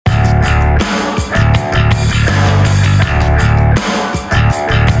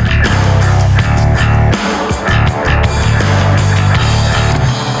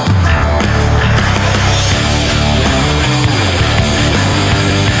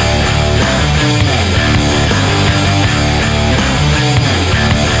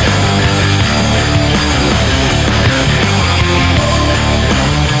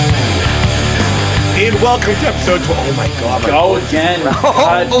welcome to episode 12. Oh my god. Go again.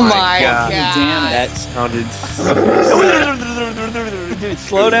 Oh my god. Damn it. That sounded Dude,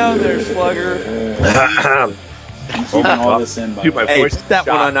 slow down there, slugger. Keeping all this in, by Dude, the way. my Hey, voice put that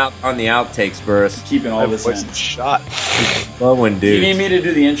shot. one on the outtakes, Burris. Keeping all My this voice in. is shot. Low one, Do you dude. need me to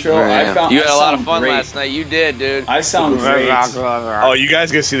do the intro? Yeah. I You had a lot of sound fun great. last night. You did, dude. I sound great. Oh, you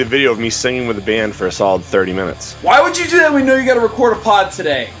guys gonna see the video of me singing with the band for a solid 30 minutes. Why would you do that? We know you got to record a pod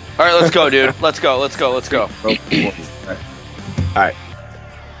today. All right, let's go, dude. Let's go. Alright.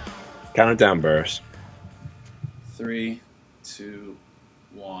 Count it down, Burris. 3, 2,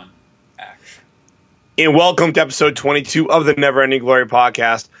 1, action. And welcome to episode 22 of the Never Ending Glory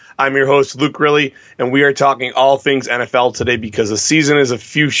podcast. I'm your host, Luke Riley, and we are talking all things NFL today because the season is a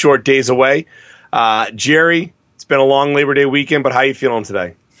few short days away. Jerry, it's been a long Labor Day weekend, but how are you feeling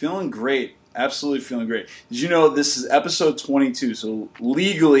today? Feeling great. Absolutely feeling great. Did you know this is episode 22? So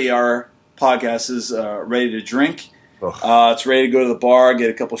legally our podcast is ready to drink. It's ready to go to the bar, get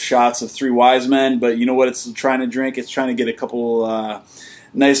a couple shots of Three Wise Men. But you know what it's trying to drink? It's trying to get a couple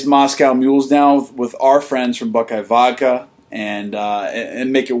nice Moscow Mules down with our friends from Buckeye Vodka and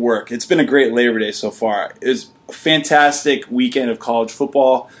make it work. It's been a great Labor Day so far. It was a fantastic weekend of college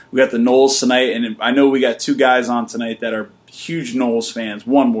football. We got the Noles tonight, and I know we got two guys on tonight that are huge Noles fans,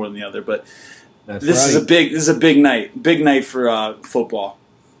 one more than the other. But this is a big night for football.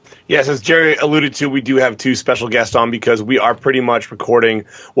 Yes, as Jerry alluded to, we do have two special guests on because we are pretty much recording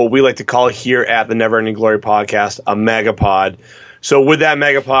what we like to call here at the Never Ending Glory podcast a Megapod. So with that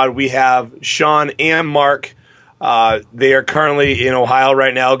Megapod, we have Sean and Mark. They are currently in Ohio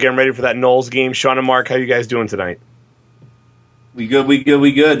right now, getting ready for that Knowles game. Sean and Mark, how you guys doing tonight? We good.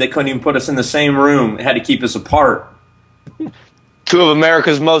 They couldn't even put us in the same room. They had to keep us apart. Two of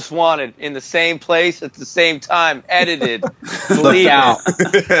America's Most Wanted in the same place at the same time, edited. Look out.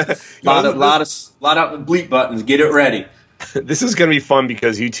 lot of bleep buttons. Get it ready. This is going to be fun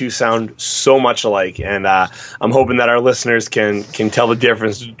because you two sound so much alike, and I'm hoping that our listeners can tell the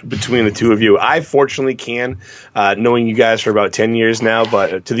difference between the two of you. I fortunately can, knowing you guys for about 10 years now,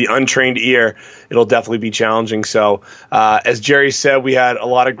 but to the untrained ear, it'll definitely be challenging. So, as Jerry said, we had a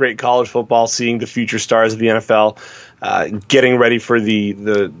lot of great college football, seeing the future stars of the NFL, getting ready for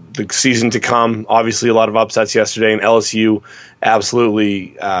the season to come. Obviously, a lot of upsets yesterday, and LSU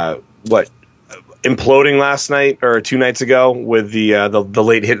absolutely imploding last night or 2 nights ago with the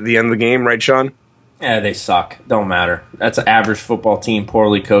late hit at the end of the game, right, Sean? Yeah, they suck. Don't matter. That's an average football team,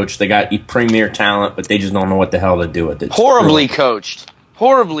 poorly coached. They got premier talent, but they just don't know what the hell to do with it. Horribly coached.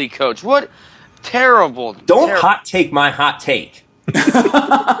 What terrible. Don't hot take my hot take.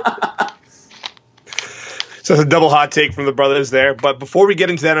 So it's a double hot take from the brothers there. But before we get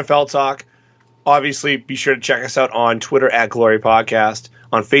into the NFL talk, obviously be sure to check us out on Twitter at Glory Podcast,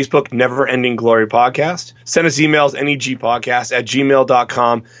 on Facebook, Never Ending Glory Podcast. Send us emails,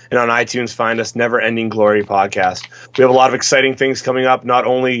 negpodcast@gmail.com, and on iTunes, find us Never Ending Glory Podcast. We have a lot of exciting things coming up. Not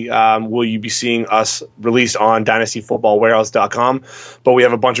only will you be seeing us released on dynastyfootballwarehouse.com, but we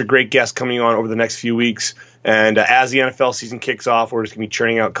have a bunch of great guests coming on over the next few weeks. And as the NFL season kicks off, we're just going to be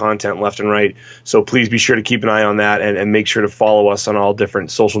churning out content left and right. So please be sure to keep an eye on that and make sure to follow us on all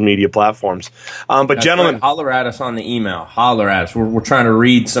different social media platforms. But That's gentlemen, right. Holler at us on the email. Holler at us. We're trying to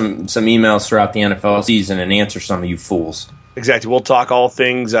read some emails throughout the NFL season and answer some of you fools. exactly. We'll talk all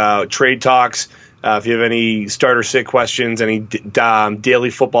things trade talks. If you have any starter sit questions, any daily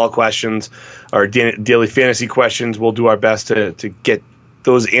football questions, or daily fantasy questions, we'll do our best to get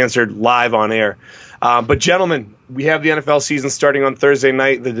those answered live on air. But gentlemen, we have the NFL season starting on Thursday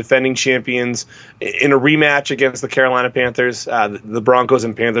night. The defending champions in a rematch against the Carolina Panthers. The Broncos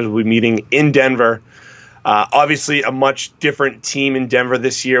and Panthers will be meeting in Denver. Obviously, a much different team in Denver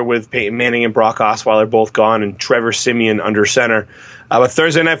this year with Peyton Manning and Brock Osweiler both gone and Trevor Siemian under center. But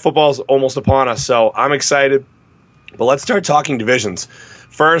Thursday night football is almost upon us, so I'm excited. But let's start talking divisions.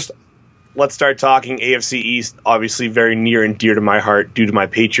 First, let's start talking AFC East, obviously very near and dear to my heart due to my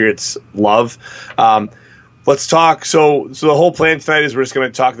Patriots love. Let's talk. So the whole plan tonight is we're just going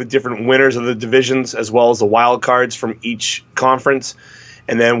to talk the different winners of the divisions as well as the wild cards from each conference,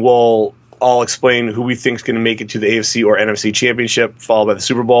 and then we'll all explain who we think is going to make it to the AFC or NFC championship, followed by the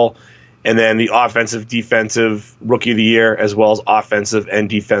Super Bowl, and then the offensive, defensive rookie of the year, as well as offensive and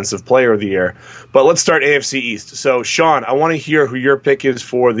defensive player of the year. But let's start AFC East. So, Sean, I want to hear who your pick is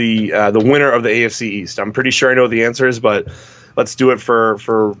for the winner of the AFC East. I'm pretty sure I know the answers, but let's do it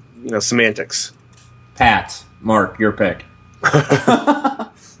for semantics. Pats. Mark, your pick.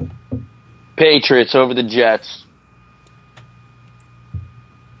 Patriots over the Jets.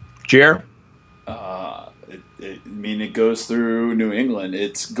 Jer? Me mean, it goes through New England.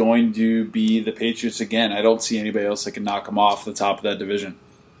 It's going to be the Patriots again. I don't see anybody else that can knock them off the top of that division.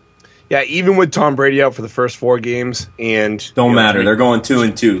 Yeah, even with Tom Brady out for the first 4 games, and don't matter. They're going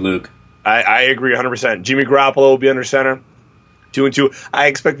 2-2, Luke. I agree 100%. Jimmy Garoppolo will be under center, 2-2. I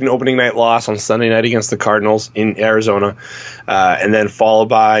expect an opening night loss on Sunday night against the Cardinals in Arizona, and then followed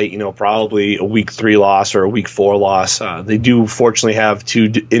by probably a week 3 loss or a week 4 loss. They do fortunately have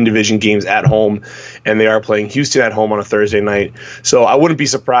 2 in-division games at home, and they are playing Houston at home on a Thursday night. So I wouldn't be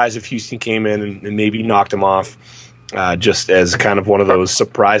surprised if Houston came in and maybe knocked them off, just as kind of one of those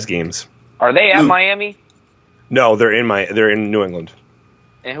surprise games. Are they at Miami? No, they're in New England.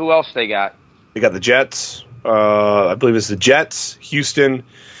 And who else they got? They got the Jets. I believe it's the Jets, Houston,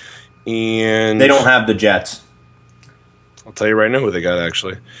 and they don't have the Jets. I'll tell you right now who they got,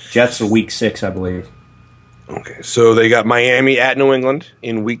 actually. Jets are week 6, I believe. Okay, so they got Miami at New England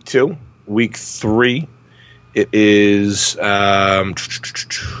in week 2. Week 3, it is wow,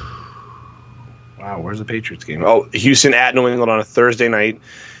 where's the Patriots game? Oh, Houston at New England on a Thursday night.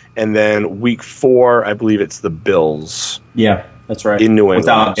 And then week 4, I believe it's the Bills. Yeah, that's right. In New England.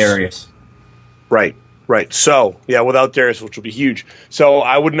 Without Darius. Right. So, yeah, without Darius, which will be huge. So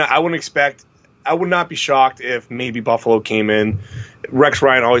I would not be shocked if maybe Buffalo came in. Rex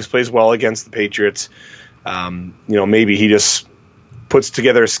Ryan always plays well against the Patriots. Maybe he just puts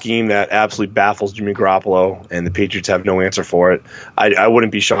together a scheme that absolutely baffles Jimmy Garoppolo, and the Patriots have no answer for it. I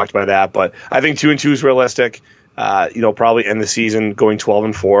wouldn't be shocked by that, but I think 2-2 is realistic. Probably end the season going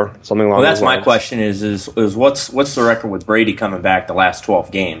 12-4, something along those lines. Well, that's my question is what's the record with Brady coming back the last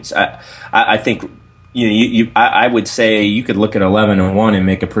 12 games? I think I would say you could look at 11-1 and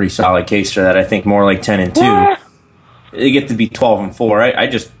make a pretty solid case for that. I think more like 10-2. They get to be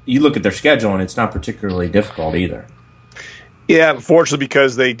 12-4. You look at their schedule and it's not particularly difficult either. Yeah, fortunately,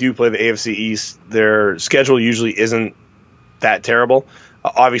 because they do play the AFC East, their schedule usually isn't that terrible.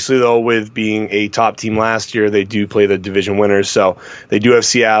 Obviously, though, with being a top team last year, they do play the division winners. So they do have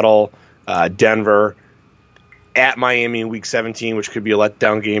Seattle, Denver, at Miami in Week 17, which could be a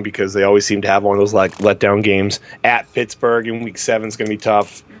letdown game because they always seem to have one of those letdown games. At Pittsburgh in Week 7 is going to be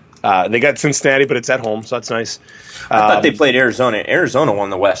tough. They got Cincinnati, but it's at home, so that's nice. I thought they played Arizona. Arizona won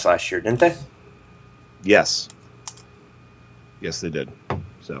the West last year, didn't they? Yes. Yes, they did.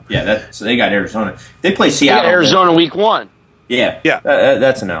 So so they got Arizona. They play Seattle. Arizona Week 1. Yeah.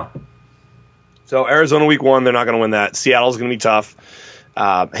 That's a no. So Arizona Week 1, they're not going to win that. Seattle's going to be tough.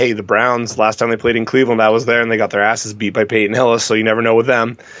 The Browns, last time they played in Cleveland, I was there, and they got their asses beat by Peyton Hillis, so you never know with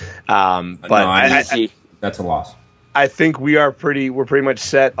them. But that's a loss. I think we're pretty much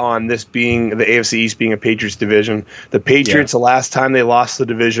set on this being the AFC East being a Patriots division. The Patriots, the last time they lost the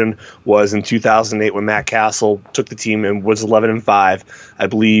division was in 2008 when Matt Castle took the team and was 11-5. I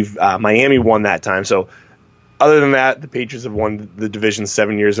believe Miami won that time. So other than that, the Patriots have won the division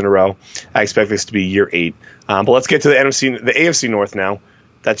 7 years in a row. I expect this to be year 8. But let's get to the AFC North now.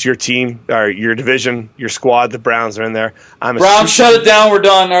 That's your team, or your division, your squad. The Browns are in there. Browns, shut it down. We're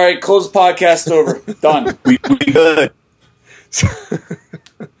done. All right, close the podcast. Over. Done. We good.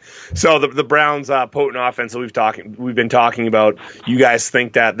 So the Browns' potent offense that we've been talking about. You guys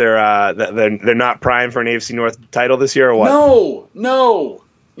think that they're not primed for an AFC North title this year, or what? No.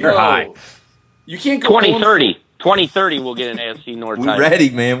 You're high. You can't go 2030. 2030 we'll get an AFC North title. We ready,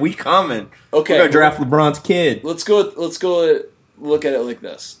 man. We coming. Okay. We're going to draft LeBron's kid. Let's go look at it like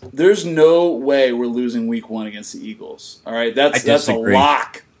this. There's no way we're losing week 1 against the Eagles. All right? That's a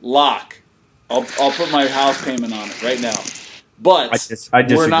lock. I'll put my house payment on it right now. But I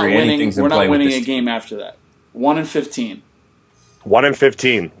disagree. We're not winning a game after that. 1-15.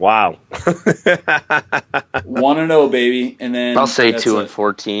 1-15. Wow. 1-0, baby. And then I'll say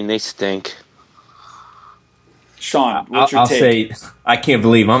 2-14. They stink. Sean, what's your take? I'll say I can't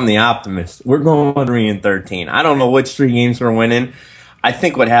believe I'm the optimist. We're going 3-13. I don't know which 3 games we're winning. I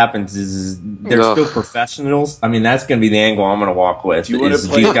think what happens is they're still professionals. I mean, that's going to be the angle I'm going to walk with. Do you want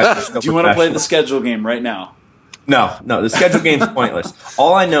to play the schedule game right now? No, the schedule game's pointless.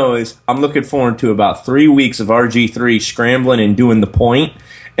 All I know is I'm looking forward to about 3 weeks of RG3 scrambling and doing the point,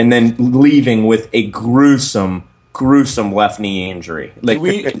 and then leaving with a gruesome left knee injury. Can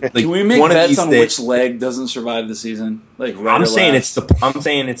we make bets on which leg doesn't survive the season? I'm saying it's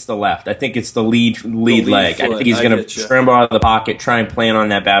the left. I think it's the lead leg. Foot. I think he's going to scramble out of the pocket, try and plan on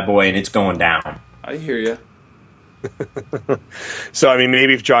that bad boy, and it's going down. I hear you. So I mean,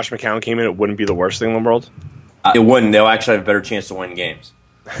 maybe if Josh McCown came in, it wouldn't be the worst thing in the world. It wouldn't. They'll actually have a better chance to win games.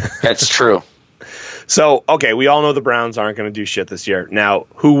 That's true. So, okay, we all know the Browns aren't going to do shit this year. Now,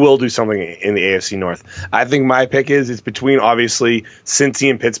 who will do something in the AFC North? I think my pick is it's between, obviously,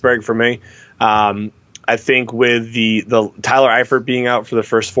 Cincy and Pittsburgh for me. I I think with the Tyler Eifert being out for the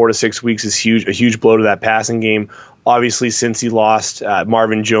first 4 to 6 weeks is a huge blow to that passing game. Obviously, since he lost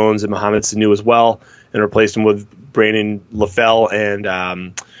Marvin Jones and Mohamed Sanu as well, and replaced him with Brandon LaFell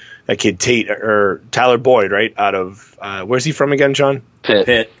and that kid Tyler Boyd, right? Out of where's he from again, Sean?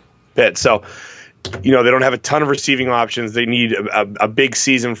 Pitt. So, they don't have a ton of receiving options. They need a big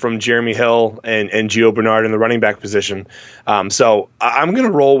season from Jeremy Hill and Gio Bernard in the running back position. So I'm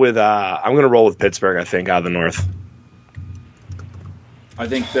gonna roll with Pittsburgh. I think out of the North. I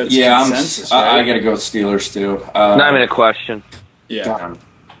think that's consensus. Right? I got to go with Steelers too. Not even a question. Yeah.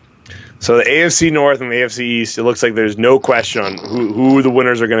 So the AFC North and the AFC East, it looks like there's no question on who the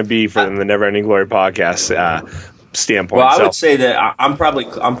winners are going to be from the Never Ending Glory podcast standpoint. Well, I would say that I'm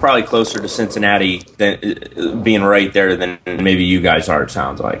probably closer to Cincinnati than being right there than maybe you guys are. It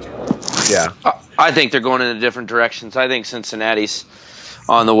sounds like. Yeah, I think they're going in different directions. I think Cincinnati's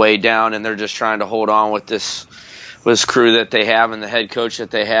on the way down, and they're just trying to hold on with this crew that they have and the head coach that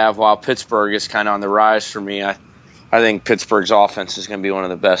they have, while Pittsburgh is kind of on the rise for me. I think Pittsburgh's offense is going to be one of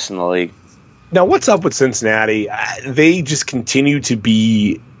the best in the league. Now, what's up with Cincinnati? They just continue to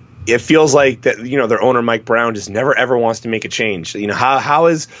be. It feels like that their owner Mike Brown just never ever wants to make a change. How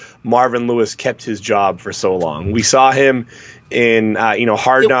has Marvin Lewis kept his job for so long? We saw him in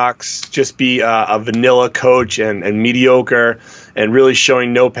Hard Knocks just be a vanilla coach and mediocre and really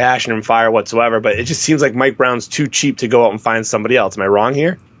showing no passion and fire whatsoever. But it just seems like Mike Brown's too cheap to go out and find somebody else. Am I wrong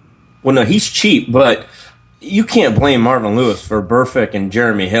here? Well, no, he's cheap, but you can't blame Marvin Lewis for Burfict and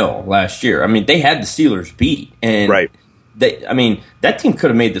Jeremy Hill last year. I mean, they had the Steelers beat, and right. That team could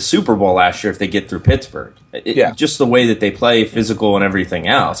have made the Super Bowl last year if they get through Pittsburgh. Just the way that they play, physical and everything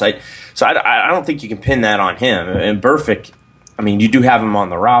else. I don't think you can pin that on him. And Burfict, you do have him on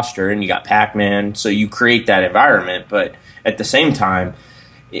the roster, and you got Pac-Man, so you create that environment. But at the same time,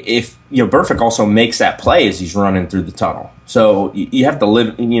 if Burfict also makes that play as he's running through the tunnel, so you have to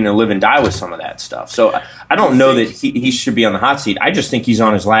live and die with some of that stuff. So I don't know that he should be on the hot seat. I just think he's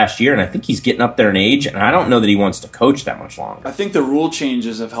on his last year, and I think he's getting up there in age, and I don't know that he wants to coach that much longer. I think the rule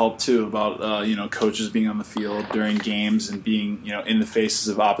changes have helped too about coaches being on the field during games and being in the faces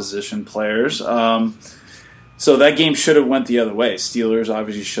of opposition players. So that game should have went the other way. Steelers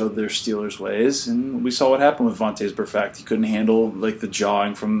obviously showed their Steelers ways, and we saw what happened with Vontaze Burfict. He couldn't handle the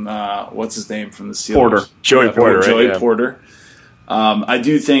jawing from what's his name from the Steelers, Joey Porter. I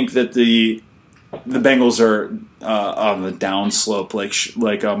do think that the Bengals are on the downslope,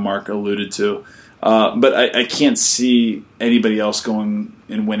 like Mark alluded to, but I can't see anybody else going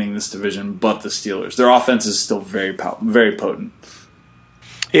and winning this division but the Steelers. Their offense is still very potent.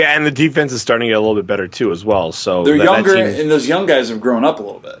 Yeah, and the defense is starting to get a little bit better too, as well. So they're younger, and those young guys have grown up a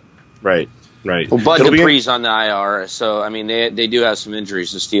little bit. Right. Well, Bud Dupree's on the IR, so they do have some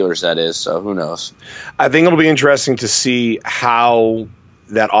injuries. The Steelers, that is. So who knows? I think it'll be interesting to see how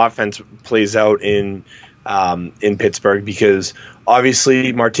that offense plays out in Pittsburgh, because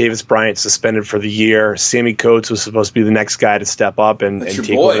obviously Martavis Bryant suspended for the year. Sammy Coates was supposed to be the next guy to step up and take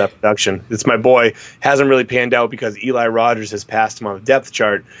over that production. It's my boy. Hasn't really panned out because Eli Rogers has passed him on the depth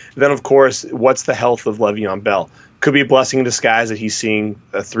chart. Then, of course, what's the health of Le'Veon Bell? Could be a blessing in disguise that he's seeing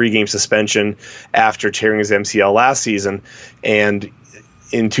a 3-game suspension after tearing his MCL last season. And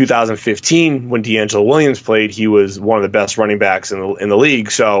in 2015, when D'Angelo Williams played, he was one of the best running backs in the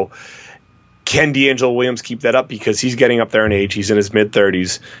league. So can D'Angelo Williams keep that up? Because he's getting up there in age. He's in his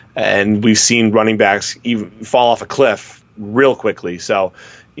mid-30s. And we've seen running backs even fall off a cliff real quickly. So,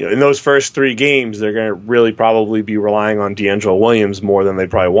 in those first 3 games, they're going to really probably be relying on D'Angelo Williams more than they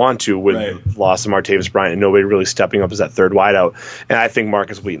probably want to with the loss of Martavis Bryant and nobody really stepping up as that third wideout. And I think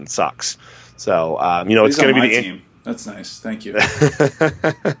Marcus Wheaton sucks. So, it's going to be the team. That's nice. Thank you.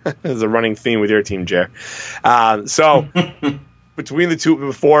 There's a running theme with your team, Jer. So, between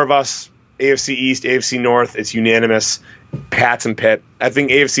the 4 of us, AFC East, AFC North, it's unanimous. Pats and Pitt. I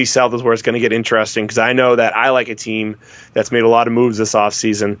think AFC South is where it's going to get interesting, because I know that I like a team that's made a lot of moves this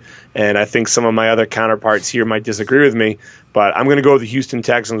offseason, and I think some of my other counterparts here might disagree with me, but I'm going to go with the Houston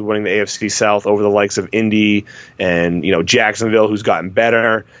Texans winning the AFC South over the likes of Indy and Jacksonville, who's gotten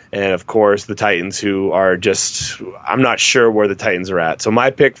better, and of course the Titans, who are just, I'm not sure where the Titans are at. So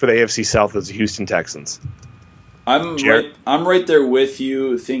my pick for the AFC South is the Houston Texans. I'm right there with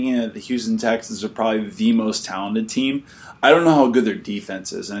you, thinking that the Houston Texans are probably the most talented team. I don't know how good their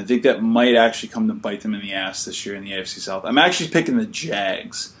defense is, and I think that might actually come to bite them in the ass this year in the AFC South. I'm actually picking the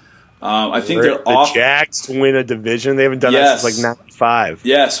Jags. I think they're off. The Jags to win a division. They haven't done that since like 95.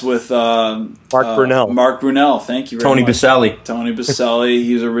 Yes, with Mark Brunell. Mark Brunell, thank you very much. Tony Baselli,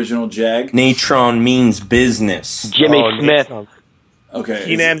 he's original Jag. Natron means business. Jimmy Smith. Okay.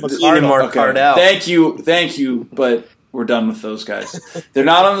 Keenan Cardell. Thank you, but we're done with those guys. They're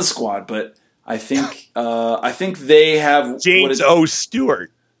not on the squad, but I think they have James O.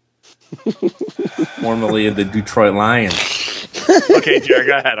 Stewart, formerly of the Detroit Lions. Okay, Jared,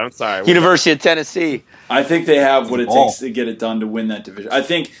 go ahead. I'm sorry. University of Tennessee. I think they have what it takes to get it done to win that division. I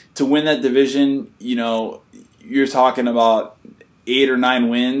think to win that division, you're talking about 8 or 9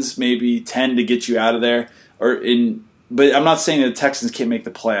 wins, maybe 10 to get you out of there. But I'm not saying that the Texans can't make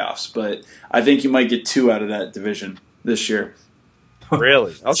the playoffs, but I think you might get 2 out of that division this year.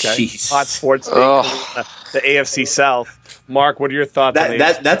 Really? Okay. Jeez. Hot sports take the AFC South. Mark, what are your thoughts on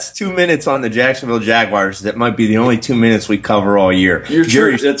that's 2 minutes on the Jacksonville Jaguars. That might be the only 2 minutes we cover all year. You're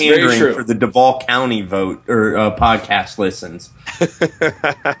true. That's very true. For the Duval County vote or podcast listens.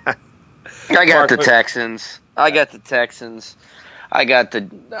 I got the Texans. I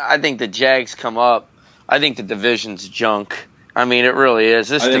think the Jags come up. I think the division's junk. I mean, it really is.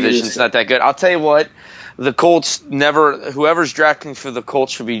 This division's not that good. I'll tell you what. The Colts whoever's drafting for the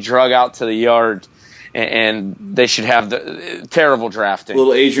Colts should be drug out to the yard, and they should have the terrible drafting. A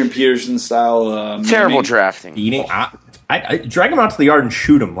little Adrian Peterson style. Terrible drafting. I drag him out to the yard and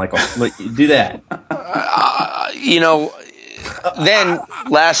shoot him. Do that. Then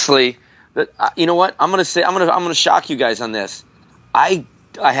lastly, you know what? I'm gonna shock you guys on this. I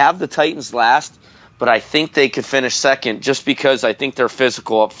have the Titans last, but I think they could finish second just because I think they're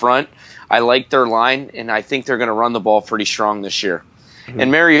physical up front. I like their line, and I think they're going to run the ball pretty strong this year. Mm-hmm.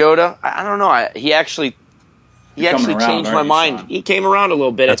 And Mariota, I don't know. He actually changed my mind. Sean? He came around a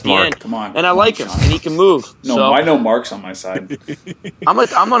little bit at the end. Come on, and I like him, and he can move. No, I know Mark's on my side. I'm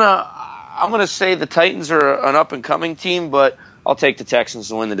gonna say the Titans are an up and coming team, but I'll take the Texans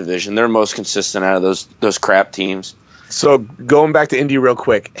to win the division. They're most consistent out of those crap teams. So going back to Indy real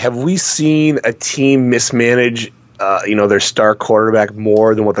quick, have we seen a team mismanage their star quarterback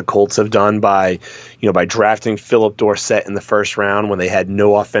more than what the Colts have done by drafting Philip Dorsett in the first round when they had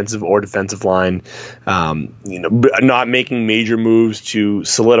no offensive or defensive line, not making major moves to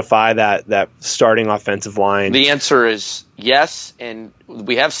solidify that starting offensive line? The answer is yes, and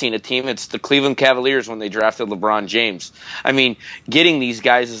we have seen a team. It's the Cleveland Cavaliers when they drafted LeBron James. I mean, getting these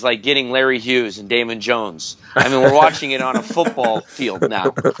guys is like getting Larry Hughes and Damon Jones. I mean, we're watching it on a football field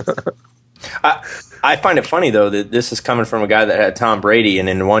now. I find it funny, though, that this is coming from a guy that had Tom Brady and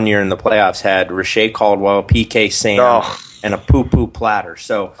in 1 year in the playoffs had Rashay Caldwell, PK Sam, and a poo-poo platter.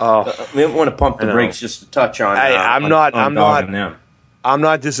 So we want to pump the brakes just a touch on I'm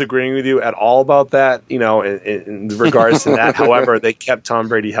not disagreeing with you at all about that, in regards to that. However, they kept Tom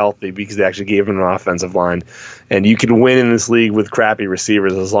Brady healthy because they actually gave him an offensive line. And you can win in this league with crappy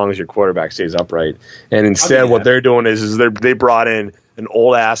receivers as long as your quarterback stays upright. And instead what they're doing is they brought in an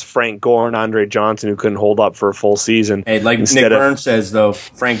old-ass Frank Gore and Andre Johnson who couldn't hold up for a full season. Hey, like Nick Burns says, though,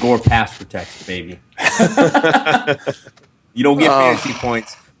 Frank Gore pass protects, baby. You don't get fantasy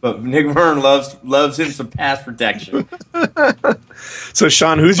points, but Nick Verne loves him some pass protection. So,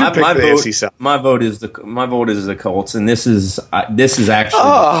 Sean, who's your pick for the AFC South? My vote is the Colts, and this is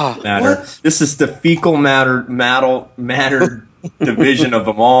actually matter. This is the fecal matter division of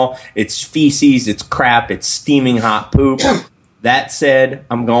them all. It's feces, it's crap, it's steaming hot poop. That said,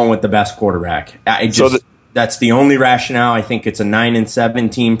 I'm going with the best quarterback. That's the only rationale. I think it's a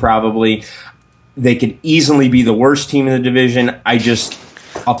 9-7 team probably. They could easily be the worst team in the division.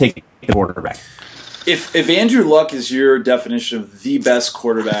 I'll take the quarterback. If Andrew Luck is your definition of the best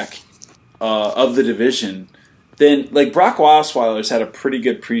quarterback of the division, then Brock Osweiler's had a pretty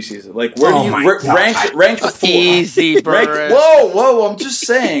good preseason. Where do you rank the 4? Easy, Burris. Whoa! I'm just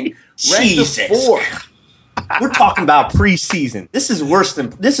saying, rank the 4. We're talking about preseason. This is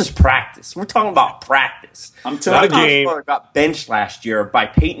practice. We're talking about practice. I'm telling you, Osweiler got benched last year by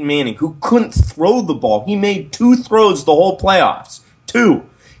Peyton Manning, who couldn't throw the ball. He made 2 throws the whole playoffs. 2.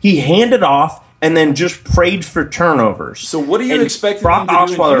 He handed off and then just prayed for turnovers. So what are you expecting? Brock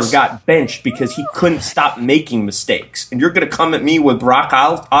Osweiler got benched because he couldn't stop making mistakes. And you're going to come at me with Brock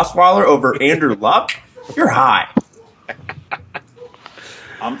Osweiler over Andrew Luck? You're high.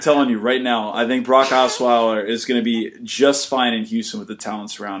 I'm telling you right now, I think Brock Osweiler is going to be just fine in Houston with the talent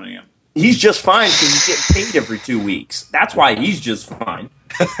surrounding him. He's just fine because he's getting paid every 2 weeks. That's why he's just fine.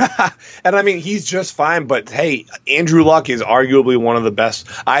 And I mean, he's just fine, but hey, Andrew Luck is arguably one of the best,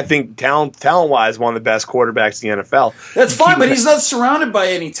 I think, talent-wise, one of the best quarterbacks in the NFL. That's fine, but he's not surrounded by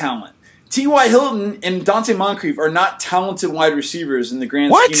any talent. T.Y. Hilton and Dante Moncrief are not talented wide receivers in the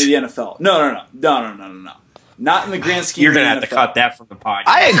grand scheme of the NFL. No. Not in the grand scheme You're of the NFL. You're going to have to cut that from the podcast.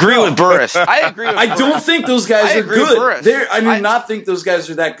 I agree with Burris. I don't think those guys are good. I do not think those guys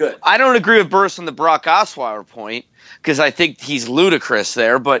are that good. I don't agree with Burris on the Brock Osweiler point. because I think he's ludicrous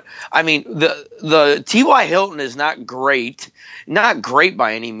there. But I mean, the T.Y. Hilton is not great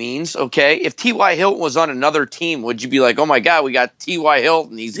by any means. Okay, if T.Y. Hilton was on another team, would you be like, oh my God, we got T.Y.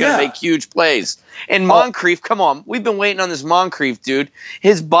 Hilton, he's gonna make huge plays? And Moncrief, come on, we've been waiting on this Moncrief dude.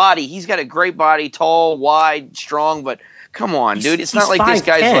 His body, he's got a great body, tall, wide, strong, but come on, dude, it's not like this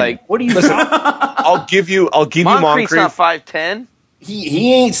guy's like. What do you? I'll give you Moncrief's Moncrief. not 5'10".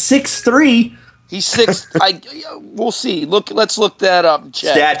 He ain't 6'3". He's 6. We'll see. Let's look that up.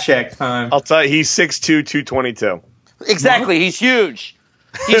 Check. Stat check time. I'll tell you, he's 6'2", 222. Exactly. He's huge.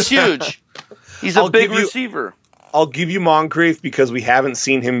 He's a big receiver. I'll give you Moncrief because we haven't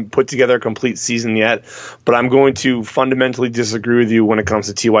seen him put together a complete season yet, but I'm going to fundamentally disagree with you when it comes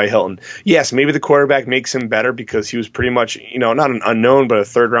to T.Y. Hilton. Yes, maybe the quarterback makes him better because he was pretty much, not an unknown, but a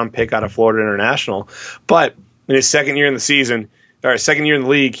third-round pick out of Florida International. But in his second year in the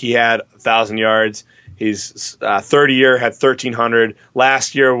league, he had 1,000 yards. His third year had 1,300.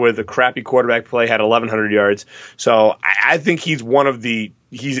 Last year, with a crappy quarterback play, had 1,100 yards. So I think he's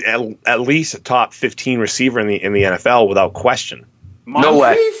he's at least a top 15 receiver in the NFL without question. No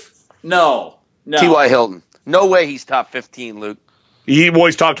way. No. T.Y. Hilton. No way he's top 15, Luke.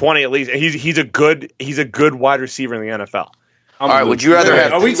 He's top 20 at least. He's a good wide receiver in the NFL. All right, would you rather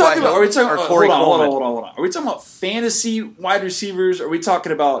have? Are we talking about? Hold on. Are we talking about fantasy wide receivers? Are we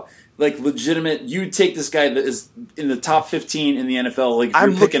talking about like legitimate? You take this guy that is in the top 15 in the NFL. Like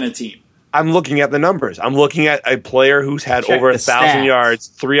you're picking a team. I'm looking at the numbers. I'm looking at a player who's had over 1,000 yards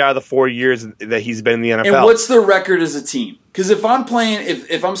 3 out of the 4 years that he's been in the NFL. And what's their record as a team? Because if I'm playing,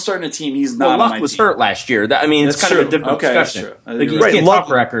 if I'm starting a team, he's not on my team. Luck was hurt last year. It's kind of a different discussion. That's true. You can't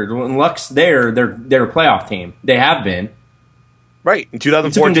talk record. When Luck's there, they're a playoff team. They have been. Right. In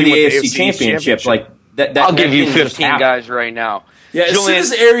 2014, to the AFC Championship. Like that. I'll give you 15 guys right now. Yeah, as soon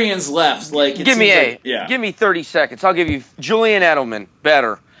as Arians left, give me 30 seconds. I'll give you Julian Edelman,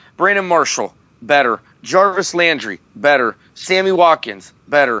 better. Brandon Marshall, better. Jarvis Landry, better. Sammy Watkins,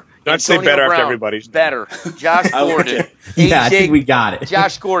 better. Don't say better after everybody's better. Josh Gordon. I think we got it.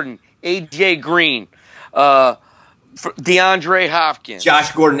 Josh Gordon, A.J. Green, DeAndre Hopkins.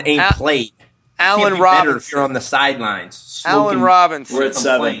 Josh Gordon ain't played. Allen Robinson. If you're on the sidelines. Allen Robinson. We're at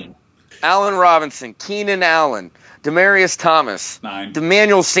 7. Allen Robinson, Keenan Allen, Demaryius Thomas, 9.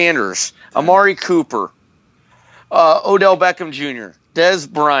 Emmanuel Sanders, 10. Amari Cooper, Odell Beckham Jr., Dez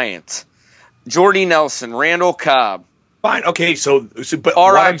Bryant, Jordy Nelson, Randall Cobb. Fine. Okay. But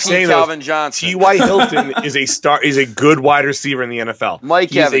what I'm saying Calvin Johnson. T.Y. Hilton is a good wide receiver in the NFL.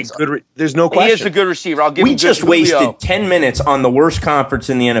 Mike Evans. There's no question. He is a good receiver. I'll give We just wasted 10 minutes on the worst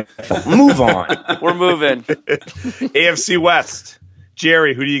conference in the NFL. Move on. We're moving. AFC West.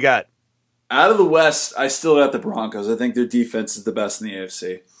 Jerry, who do you got? Out of the West, I still got the Broncos. I think their defense is the best in the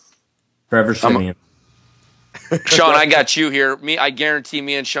AFC. Trevor Siemian. Sean, I got you here. I guarantee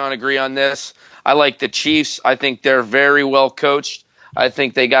me and Sean agree on this. I like the Chiefs. I think they're very well coached. I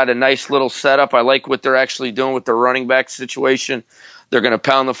think they got a nice little setup. I like what they're actually doing with their running back situation. They're going to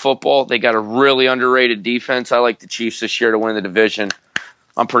pound the football. They got a really underrated defense. I like the Chiefs this year to win the division.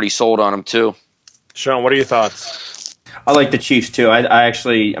 I'm pretty sold on them too. Sean, what are your thoughts? I like the Chiefs too.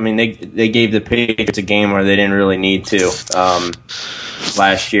 They gave the Patriots a game where they didn't really need to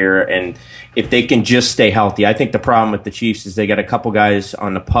last year, and if they can just stay healthy. I think the problem with the Chiefs is they got a couple guys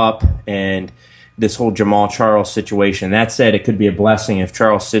on the pup and this whole Jamal Charles situation. That said, it could be a blessing if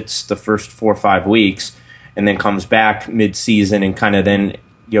Charles sits the first 4 or 5 weeks and then comes back mid-season and kind of then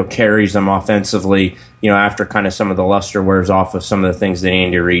carries them offensively, after kind of some of the luster wears off of some of the things that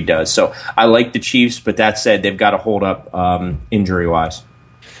Andy Reid does. So I like the Chiefs, but that said, they've got to hold up injury-wise.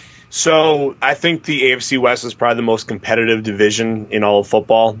 So I think the AFC West is probably the most competitive division in all of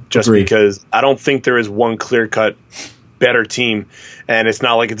football, just because I don't think there is one clear-cut better team, and it's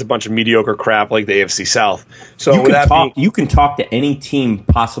not like it's a bunch of mediocre crap like the AFC South. So you can talk to any team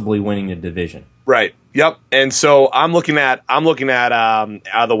possibly winning the division. Right. Yep. And so I'm looking at out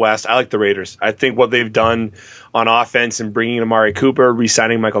of the West. I like the Raiders. I think what they've done on offense and bringing in Amari Cooper,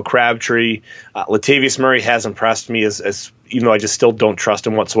 re-signing Michael Crabtree, Latavius Murray has impressed me as even though I just still don't trust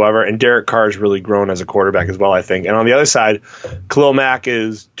him whatsoever. And Derek Carr has really grown as a quarterback as well, I think. And on the other side, Khalil Mack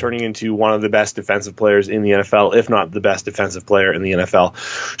is turning into one of the best defensive players in the NFL, if not the best defensive player in the NFL.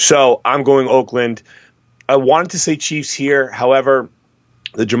 So I'm going Oakland. I wanted to say Chiefs here. However,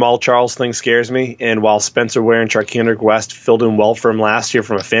 the Jamal Charles thing scares me, and while Spencer Ware and Charkandrick West filled in well for him last year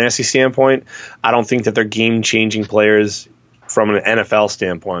from a fantasy standpoint, I don't think that they're game-changing players from an NFL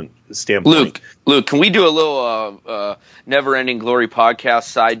standpoint. Luke, can we do a little Never-Ending Glory podcast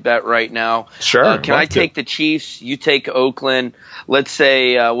side bet right now? Sure. Can I take the Chiefs? You take Oakland. Let's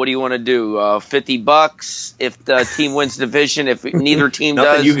say, what do you want to do? $50 if the team wins the division. If neither team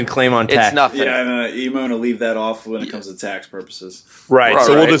does, you can claim on tax. It's nothing. Yeah, no, you want to leave that off when it comes to tax purposes. Right. All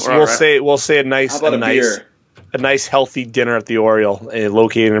so right, we'll say a nice beer? A nice healthy dinner at the Oriole,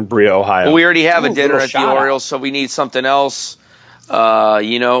 located in Brea, Ohio. Well, we already have a dinner little at the Orioles, so we need something else.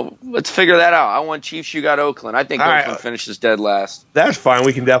 Let's figure that out. I want Chiefs. You got Oakland. I think Oakland finishes dead last. That's fine.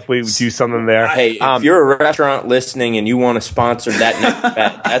 We can definitely do something there. Hey, if you're a restaurant listening and you want to sponsor that next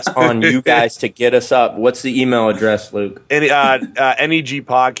bet, that's on you guys to get us up. What's the email address, Luke?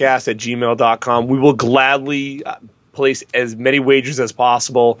 negpodcast@gmail.com. We will gladly place as many wagers as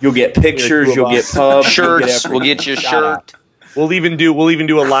possible. You'll get pictures. You'll get pubs. Shirts. We'll get you a shirt. We'll even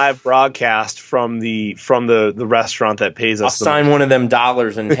do a live broadcast from the restaurant that pays us. I'll sign one of them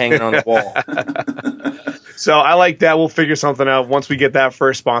dollars and hang it on the wall. So I like that. We'll figure something out once we get that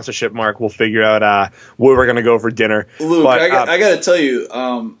first sponsorship, Mark. We'll figure out where we're going to go for dinner. Luke, I got to tell you,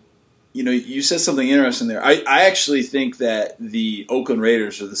 you said something interesting there. I actually think that the Oakland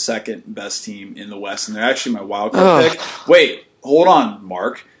Raiders are the second best team in the West, and they're actually my wild card pick. Wait, hold on,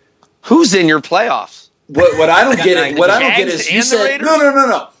 Mark. Who's in your playoffs? What I don't get is you said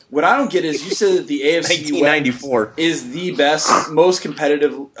no. What I don't get is you said that the AFC West is the best, most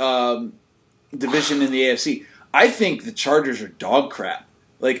competitive division in the AFC. I think the Chargers are dog crap.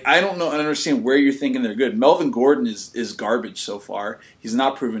 Like, I don't understand where you're thinking they're good. Melvin Gordon is garbage so far. He's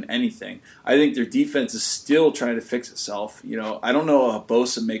not proven anything. I think their defense is still trying to fix itself. I don't know how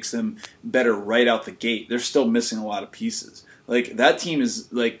Bosa makes them better right out the gate. They're still missing a lot of pieces. Like, that team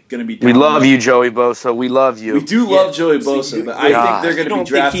is, like, going to be down. We love you, Joey Bosa. We love you. We do love Joey Bosa, but I think they're going to be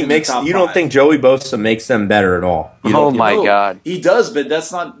drafted in the top 5. You don't think Joey Bosa makes them better at all? Oh, my God. He does, but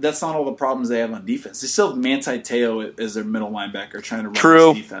that's not all the problems they have on defense. They still have Manti Te'o as their middle linebacker trying to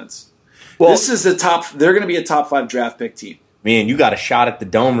run this defense. Well, this is they're going to be a top 5 draft pick team. Man, you got a shot at the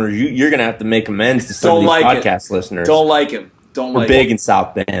Dome, or you're going to have to make amends to some of these podcast listeners. Don't like him. We're big in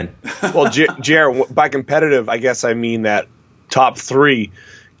South Bend. Well, Jared, by competitive, I guess I mean that top 3,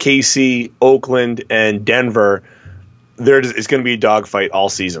 KC, Oakland, and Denver, it's going to be a dogfight all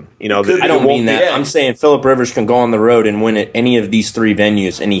season. I don't mean that. Yeah. I'm saying Phillip Rivers can go on the road and win at any of these 3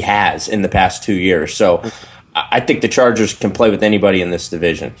 venues, and he has in the past 2 years. So I think the Chargers can play with anybody in this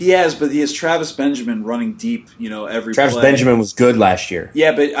division. He has, but he has Travis Benjamin running deep, every Travis play. Benjamin was good last year.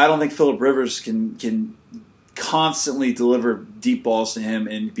 Yeah, but I don't think Phillip Rivers can constantly deliver deep balls to him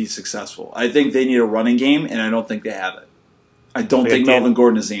and be successful. I think they need a running game, and I don't think they have it. I don't think Melvin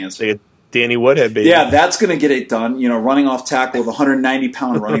Gordon is the answer. Danny Woodhead, baby. Yeah, that's going to get it done. Running off tackle with a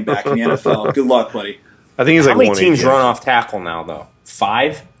 190-pound running back in the NFL. Good luck, buddy. I think he's How many teams run off tackle now, though?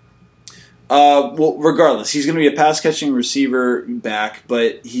 5? Well, regardless, he's going to be a pass-catching receiver back,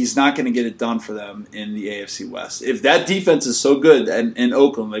 but he's not going to get it done for them in the AFC West. If that defense is so good in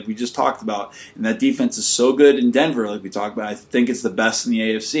Oakland, like we just talked about, and that defense is so good in Denver, like we talked about, I think it's the best in the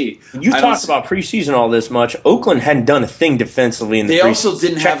AFC. You talked about preseason all this much. Oakland hadn't done a thing defensively in the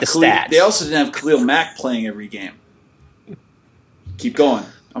preseason. They also didn't have Khalil Mack playing every game. Keep going.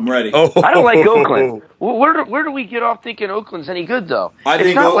 I'm ready. I don't like Oakland. Where do we get off thinking Oakland's any good, though? I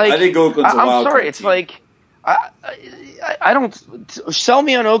think Oakland's a wild card It's team. like I don't sell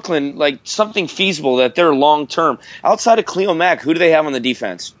me on Oakland like something feasible that they're long term. Outside of Khalil Mack, who do they have on the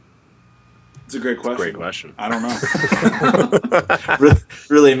defense? It's a great question. I don't know.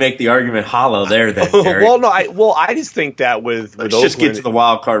 really make the argument hollow there, then, Jerry. I just think that with Let's Oakland, just get to the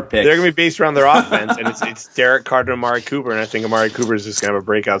wild card picks. They're going to be based around their offense, and it's Derek Carter and Amari Cooper, and I think Amari Cooper is just going to have a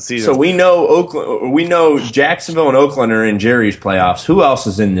breakout season. So we know Jacksonville and Oakland are in Jerry's playoffs. Who else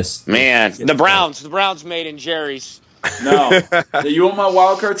is in this? Man, the Browns. The Browns made in Jerry's. No. You want my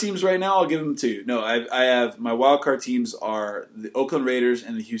wild card teams right now? I'll give them to you. No, I have my wild card teams are the Oakland Raiders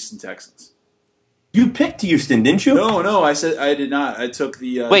and the Houston Texans. You picked Houston, didn't you? No, I said I did not. I took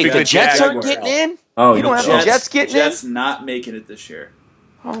the Wait, the Jets aren't getting in? Oh, you don't have the Jets getting in? Jets not making it this year.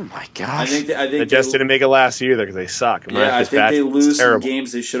 Oh my gosh! I think the Jets didn't make it last year because they suck. I think they lose some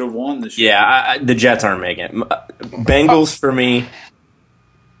games they should have won this year. Yeah, the Jets aren't making it. Bengals for me,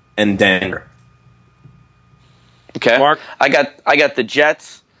 and Denver. Okay, Mark, I got the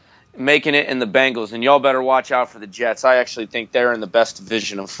Jets making it in the Bengals, and y'all better watch out for the Jets. I actually think they're in the best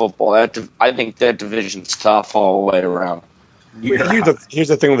division of football. I think that division's tough all the way around. Here's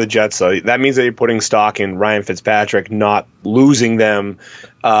the thing with the Jets, though. That means that you're putting stock in Ryan Fitzpatrick not losing them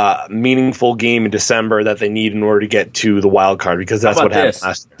meaningful game in December that they need in order to get to the wild card, because that's what happened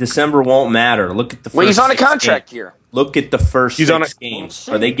last year. December won't matter. Look at the first he's on a contract year. Look at the first 6 games.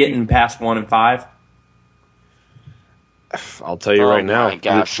 Are they getting past 1-5? I'll tell you right now. Oh my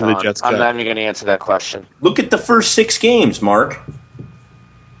gosh, Sean. I'm not even going to answer that question. Look at the first 6 games, Mark.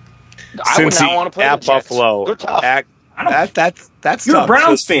 I would not want to play at the Jets. Buffalo. They're tough. That's You're tough. a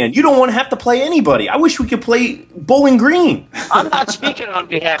Browns fan. You don't want to have to play anybody. I wish we could play Bowling Green. I'm not speaking on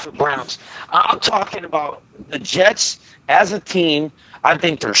behalf of Browns. I'm talking about the Jets as a team. I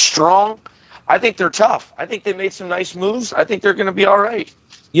think they're strong. I think they're tough. I think they made some nice moves. I think they're going to be all right.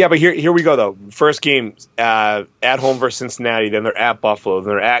 Yeah, but here we go, though. First game, at home versus Cincinnati, then they're at Buffalo, then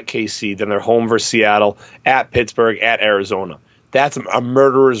they're at KC, then they're home versus Seattle, at Pittsburgh, at Arizona. That's a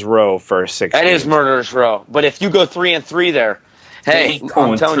murderer's row for 6 That games. is murderer's row. But if you go 3-3 there, hey,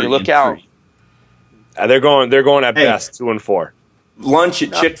 I'm telling you, look out. They're going at best 2-4. Lunch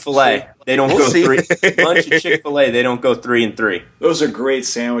at Chick-fil-A. They don't go 3. Lunch at Chick-fil-A. They don't go 3-3. Those are great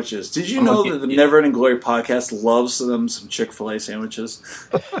sandwiches. Did you know that the Never Ending Glory podcast loves them some Chick-fil-A sandwiches?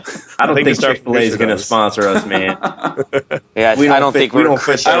 I don't think Chick-fil-A is going to sponsor us, man. Yeah, I don't think we're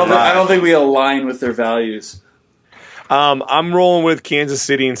Christian. I don't think we align with their values. I'm rolling with Kansas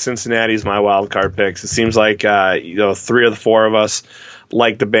City and Cincinnati as my wild card picks. It seems like 3 of the 4 of us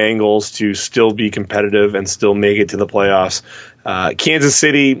like the Bengals to still be competitive and still make it to the playoffs. Kansas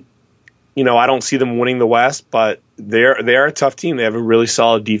City, I don't see them winning the West, but they are a tough team. They have a really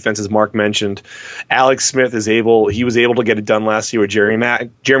solid defense, as Mark mentioned. Alex Smith was able to get it done last year with Jeremy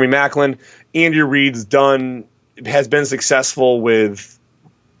Maclin. Andy Reid's has been successful with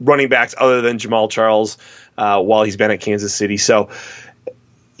running backs other than Jamal Charles while he's been at Kansas City. So,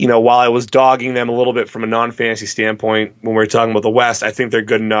 while I was dogging them a little bit from a non-fantasy standpoint when we were talking about the West, I think they're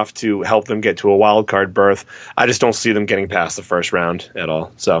good enough to help them get to a wild card berth. I just don't see them getting past the first round at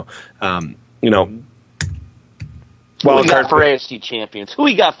all. So, Who we got for AFC champions? Who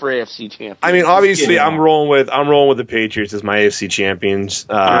we got for AFC champions? I mean, obviously, I'm rolling with the Patriots as my AFC champions.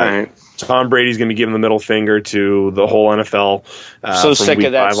 All right. Tom Brady's going to give him the middle finger to the whole NFL. So sick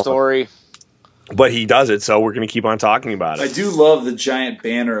of that story. But he does it, so we're going to keep on talking about it. I do love the giant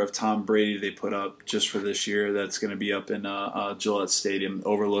banner of Tom Brady they put up just for this year. That's going to be up in Gillette Stadium,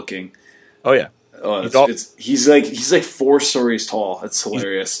 overlooking. Oh yeah, he's like 4 stories tall. It's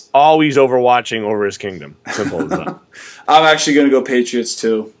hilarious. He's always overwatching over his kingdom. Simple as that. I'm actually going to go Patriots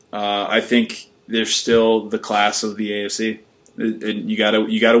too. I think they're still the class of the AFC. And you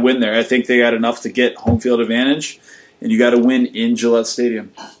gotta win there. I think they got enough to get home field advantage, and you got to win in Gillette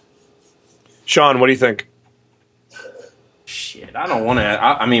Stadium. Sean, what do you think? Shit, I don't want to.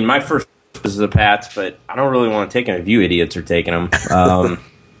 I mean, my first is the Pats, but I don't really want to take them if you idiots are taking them.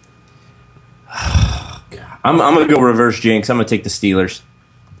 I'm going to go reverse jinx. I'm going to take the Steelers.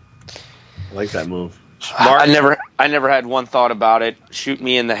 I like that move. Mark? I never had one thought about it. Shoot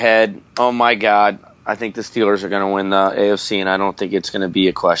me in the head. Oh my God. I think the Steelers are going to win the AFC, and I don't think it's going to be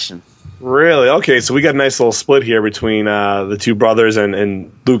a question. Really? Okay, so we got a nice little split here between the two brothers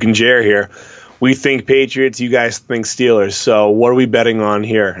and Luke and Jer here. We think Patriots, you guys think Steelers. So what are we betting on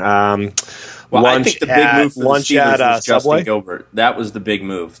here? I think the big move for the Steelers was Justin Gilbert. That was the big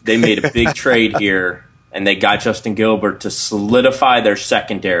move. They made a big trade here, and they got Justin Gilbert to solidify their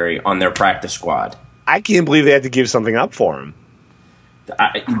secondary on their practice squad. I can't believe they had to give something up for him.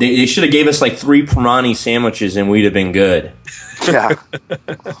 They should have gave us like 3 Permani sandwiches, and we'd have been good. Yeah.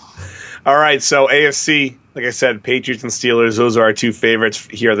 All right, so AFC, like I said, Patriots and Steelers, those are our 2 favorites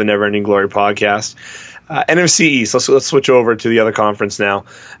here at the Never Ending Glory podcast. NFC East, let's switch over to the other conference now.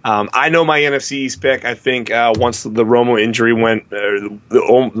 I know my NFC East pick. I think once the Romo injury went, the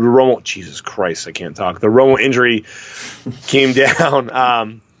Romo, Jesus Christ, I can't talk. The Romo injury came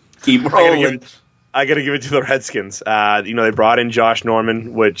down. Keep rolling. I got to give it to the Redskins. They brought in Josh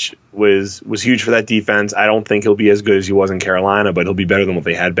Norman, which was huge for that defense. I don't think he'll be as good as he was in Carolina, but he'll be better than what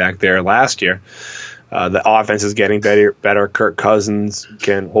they had back there last year. The offense is getting better. Kirk Cousins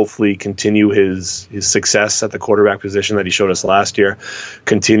can hopefully continue his success at the quarterback position that he showed us last year.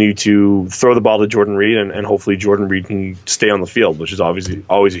 Continue to throw the ball to Jordan Reed, and hopefully Jordan Reed can stay on the field, which is obviously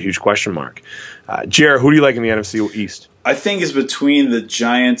always a huge question mark. Jared, who do you like in the NFC East? I think it's between the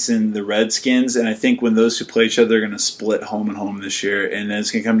Giants and the Redskins, and I think when those two play each other, they're going to split home and home this year, and then it's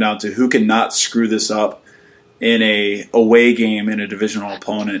going to come down to who can not screw this up in a away game in a divisional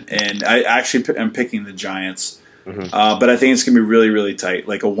opponent. And I actually am picking the Giants, but I think it's going to be really, really tight,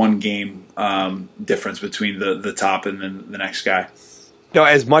 like a 1-game difference between the top and then the next guy.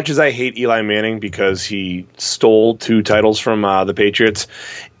 As much as I hate Eli Manning because he stole 2 titles from the Patriots,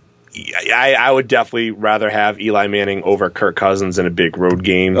 I would definitely rather have Eli Manning over Kirk Cousins in a big road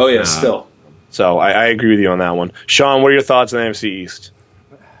game. Oh, yeah, still. So I agree with you on that one. Sean, what are your thoughts on the NFC East?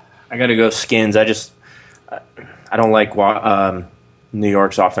 I got to go Skins. I don't like New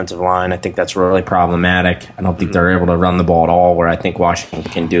York's offensive line. I think that's really problematic. I don't think they're able to run the ball at all, where I think Washington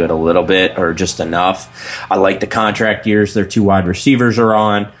can do it a little bit or just enough. I like the contract years their 2 wide receivers are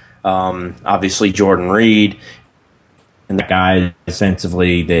on. Obviously, Jordan Reed and the guy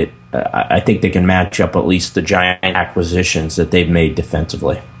defensively that I think they can match up at least the giant acquisitions that they've made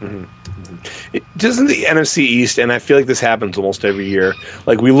defensively. Doesn't the NFC East, and I feel like this happens almost every year,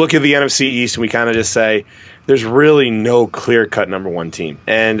 like we look at the NFC East and we kind of just say there's really no clear-cut number 1 team.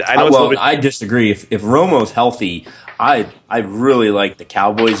 And I know I disagree. If Romo's healthy, I really like the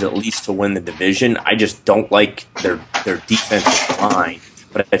Cowboys at least to win the division. I just don't like their defensive line.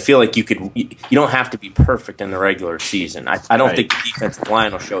 But I feel like you don't have to be perfect in the regular season. I don't think the defensive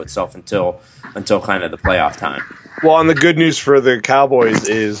line will show itself until kind of the playoff time. Well, and the good news for the Cowboys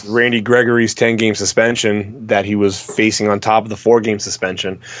is Randy Gregory's 10-game suspension that he was facing on top of the 4-game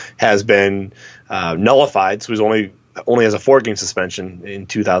suspension has been nullified. So he's only has a 4-game suspension in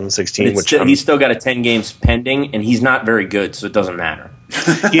 2016. He's still got a 10 games pending, and he's not very good, so it doesn't matter.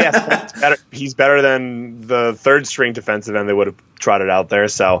 He's better than the 3rd-string defensive end they would have trotted out there.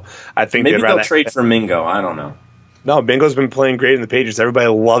 So I think maybe they'll trade for Mingo. I don't know. No, Mingo's been playing great in the Patriots. Everybody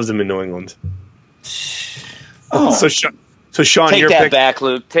loves him in New England. So Sean, take that back,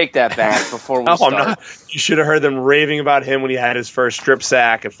 Luke. Take that back before we start. I'm not. You should have heard them raving about him when he had his first strip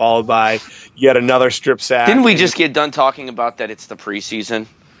sack, and followed by yet another strip sack. Didn't we just get done talking about that? It's the preseason.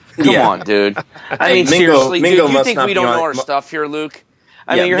 Come on, dude. I mean, seriously, Mingo dude. You think we don't know our stuff here, Luke?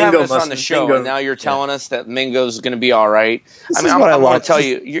 I mean, you're having us on the show, and now you're telling us that Mingo's going to be all right. I mean, I want to tell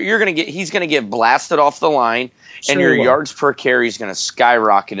you, he's going to get blasted off the line, and your yards per carry is going to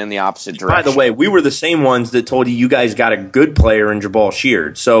skyrocket in the opposite direction. By the way, we were the same ones that told you guys got a good player in Jabal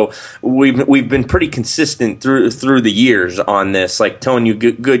Sheard. So we've been pretty consistent through the years on this, like telling you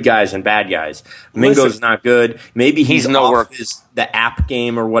good guys and bad guys. Mingo's not good. Maybe he's nowhere. The app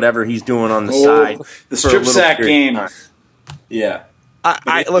game or whatever he's doing on the side. The strip sack game. Yeah.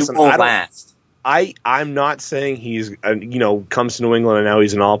 Listen. I'm not saying he's comes to New England and now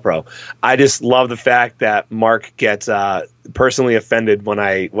he's an All-Pro. I just love the fact that Mark gets personally offended when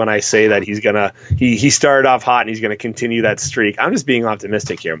I say that he started off hot and he's gonna continue that streak. I'm just being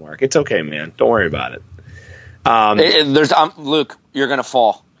optimistic here, Mark. It's okay, man. Don't worry about it. Luke, you're gonna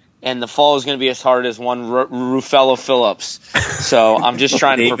fall. And the fall is going to be as hard as one Ruffalo Phillips. So I'm just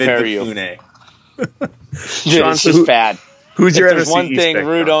trying to prepare you. Dude, it's just bad. Who's your There's one thing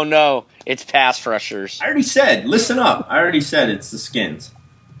Rue don't know. It's pass rushers. I already said, listen up. I already said it's the Skins.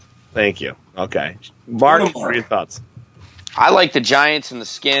 Thank you. Okay. Mark, what are your thoughts? I like the Giants and the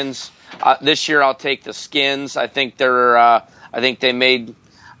Skins. This year I'll take the Skins. I think they made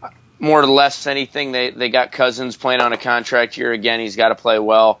more or less anything. They got Cousins playing on a contract year again. He's got to play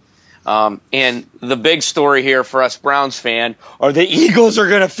well. And the big story here for us Browns fan are the Eagles are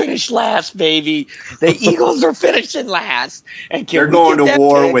going to finish last, baby. The Eagles are finishing last. And they're going to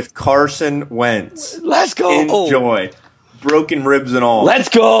war with Carson Wentz. Let's go. Enjoy. Broken ribs and all. Let's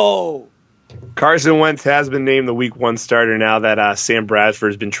go. Carson Wentz has been named the Week 1 starter now that Sam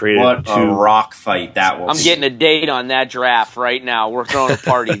Bradford has been traded. What a rock fight that was. I'm getting a date on that draft right now. We're throwing a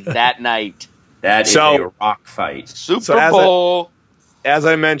party that night. That is a rock fight. Super Bowl. As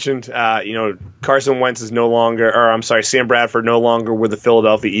I mentioned, Carson Wentz is Sam Bradford no longer with the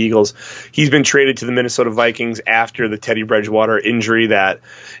Philadelphia Eagles. He's been traded to the Minnesota Vikings after the Teddy Bridgewater injury that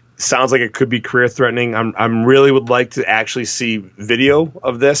sounds like it could be career threatening. I'm really would like to actually see video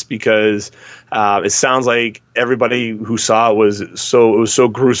of this because it sounds like everybody who saw it was so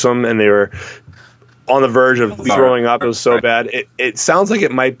gruesome and they were on the verge of throwing up. It was so bad. It sounds like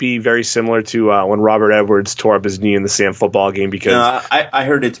it might be very similar to when Robert Edwards tore up his knee in the Sam football game. Because I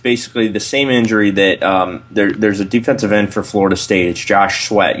heard it's basically the same injury that there's a defensive end for Florida State. It's Josh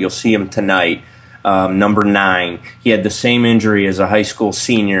Sweat. You'll see him tonight, number 9. He had the same injury as a high school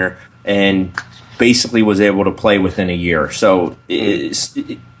senior and basically was able to play within a year. So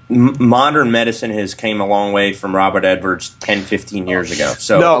modern medicine has came a long way from Robert Edwards 10, 15 years ago.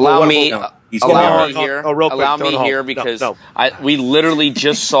 So allow me here because we literally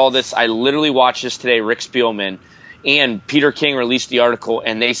just saw this. I literally watched this today. Rick Spielman and Peter King released the article,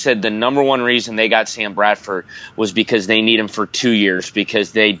 and they said the number one reason they got Sam Bradford was because they need him for 2 years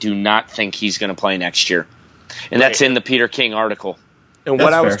because they do not think he's going to play next year. And that's in the Peter King article. And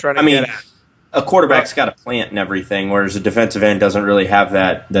what I was trying to get at. A quarterback's got a plant and everything, whereas a defensive end doesn't really have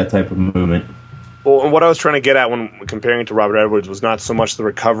that type of movement. Well, and what I was trying to get at when comparing it to Robert Edwards was not so much the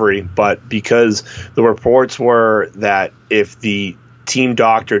recovery, but because the reports were that if the team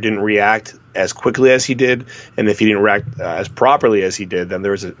doctor didn't react as quickly as he did, and if he didn't react as properly as he did, then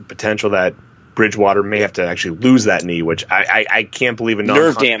there was a potential that Bridgewater may have to actually lose that knee, which I can't believe a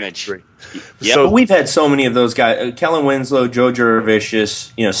nerve damage. Yeah, so, but we've had so many of those guys: Kellen Winslow, Joe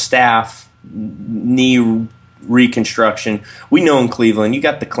Jurevicius, staff knee reconstruction. We know in Cleveland, you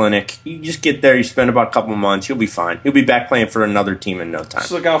got the clinic. You just get there, you spend about a couple months, you'll be fine. You'll be back playing for another team in no time.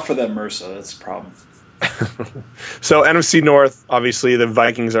 Just look out for that MRSA. That's the problem. So NFC North, obviously the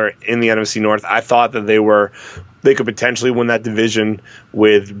Vikings are in the NFC North. I thought that they could potentially win that division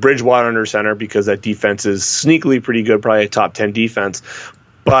with Bridgewater under center because that defense is sneakily pretty good, probably a top 10 defense.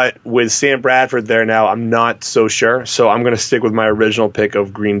 But with Sam Bradford there now, I'm not so sure. So I'm going to stick with my original pick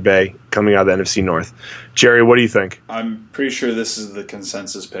of Green Bay coming out of the NFC North. Jerry, what do you think? I'm pretty sure this is the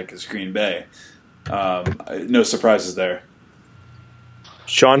consensus pick is Green Bay. No surprises there.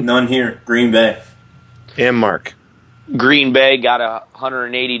 Sean? None here. Green Bay. And Mark? Green Bay got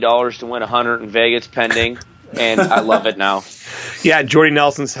 $180 to win 100 in Vegas pending, and I love it now. Yeah, Jordy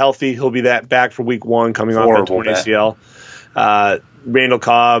Nelson's healthy. He'll be back for week 1 coming off that torn ACL. Randall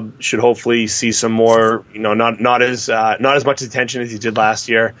Cobb should hopefully see some more, not as much attention as he did last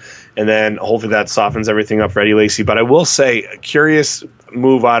year, and then hopefully that softens everything up for Eddie Lacy. But I will say, a curious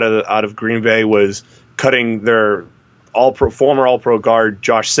move out of Green Bay was cutting their former All-Pro guard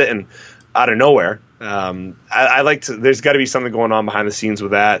Josh Sitton out of nowhere. I like to. There's got to be something going on behind the scenes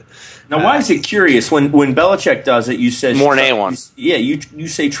with that. Now, why is it curious when Belichick does it? You say more than anyone. You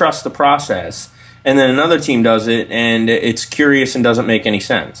say trust the process. And then another team does it, and it's curious and doesn't make any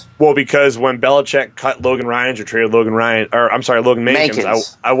sense. Well, because when Belichick cut Logan Ryan or traded Logan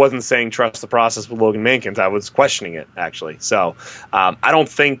Mankins, I wasn't saying trust the process with Logan Mankins. I was questioning it, actually. So I don't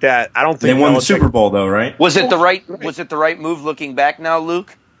think they won Belichick, the Super Bowl, though, right? Was it the right move looking back now,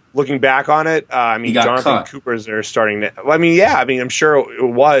 Luke? Looking back on it, Jonathan Cooper's are starting to. I'm sure it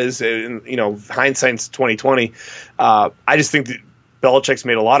was. Hindsight's 2020. I just think that Belichick's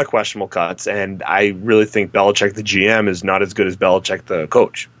made a lot of questionable cuts, and I really think Belichick, the GM, is not as good as Belichick, the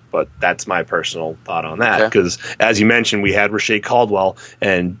coach. But that's my personal thought on that, because as you mentioned, we had Rashae Caldwell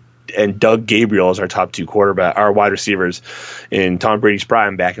and Doug Gabriel as our top 2 our wide receivers in Tom Brady's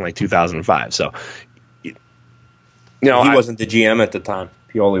prime back in 2005. So, he wasn't the GM at the time.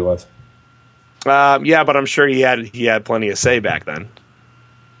 Pioli was. Yeah, but I'm sure he had plenty of say back then.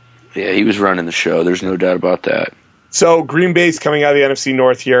 Yeah, he was running the show. There's no doubt about that. So Green Bay's coming out of the NFC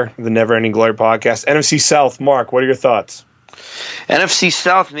North here, the Never Ending Glory podcast. NFC South, Mark, what are your thoughts? NFC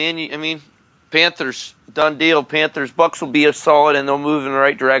South, man. Panthers, done deal. Panthers, Bucks will be a solid, and they'll move in the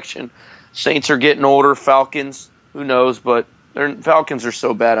right direction. Saints are getting older. Falcons, who knows? But Falcons are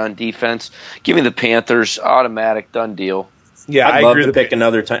so bad on defense. Give me the Panthers, automatic, done deal. Yeah, I'd love to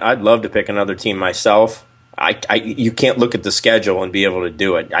pick another team myself. You can't look at the schedule and be able to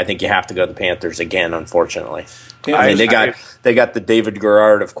do it. I think you have to go to the Panthers again, unfortunately. They got the David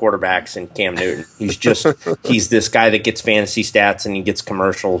Garrard of quarterbacks in Cam Newton. He's this guy that gets fantasy stats and he gets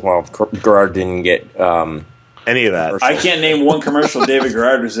commercials, while Garrard didn't get any of that. I can't name one commercial David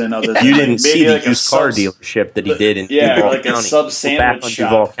Garrard was in other than you didn't see the used car dealership that he did in Duval County. A sub sandwich shop.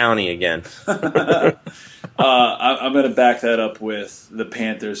 Duval County again. I'm going to back that up with the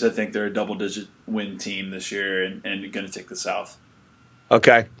Panthers. I think they're a double-digit win team this year and going to take the South.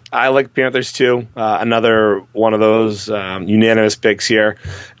 Okay. I like Panthers too. Another one of those unanimous picks here.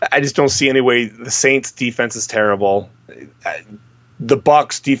 I just don't see any way. The Saints' defense is terrible. The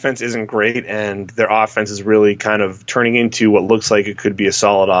Bucks' defense isn't great, and their offense is really kind of turning into what looks like it could be a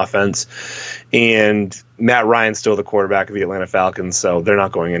solid offense. And Matt Ryan's still the quarterback of the Atlanta Falcons, so they're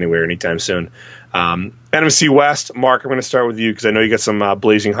not going anywhere anytime soon. NFC West, Mark, I'm going to start with you because I know you got some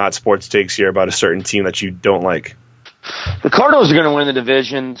blazing hot sports takes here about a certain team that you don't like. The Cardinals are going to win the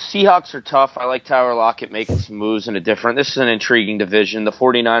division. Seahawks are tough. I like Tyler Lockett making some moves in a different. This is an intriguing division. The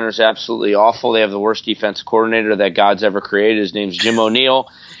 49ers are absolutely awful. They have the worst defensive coordinator that God's ever created. His name's Jim O'Neill,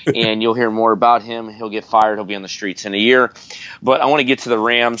 and you'll hear more about him. He'll get fired. He'll be on the streets in a year. But I want to get to the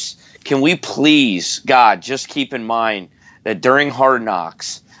Rams. Can we please, God, just keep in mind that during Hard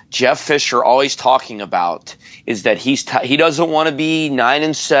Knocks, Jeff Fisher always talking about is that he doesn't want to be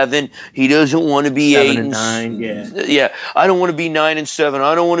 9-7. He doesn't want to be 7-9. Yeah. I don't want to be 9-7.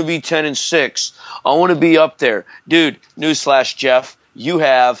 I don't want to be 10-6. I want to be up there, dude. Newsflash, Jeff. You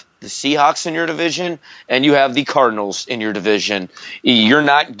have the Seahawks in your division, and you have the Cardinals in your division. You're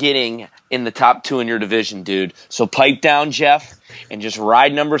not getting in the top 2 in your division, dude. So pipe down, Jeff, and just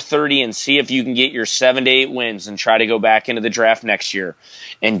ride number 30 and see if you can get your 7 to 8 wins and try to go back into the draft next year.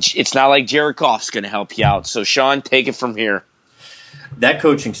 And it's not like Jared Goff's going to help you out. So, Sean, take it from here. That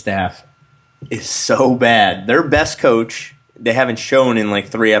coaching staff is so bad. Their best coach, they haven't shown in like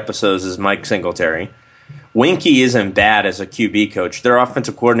 3 episodes, is Mike Singletary. Winky isn't bad as a QB coach. Their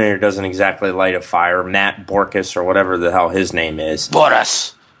offensive coordinator doesn't exactly light a fire. Matt Borkus or whatever the hell his name is.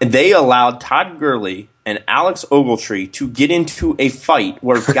 Borkus. And they allowed Todd Gurley and Alex Ogletree to get into a fight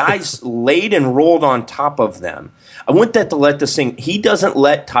where guys laid and rolled on top of them. I want that to let this thing. He doesn't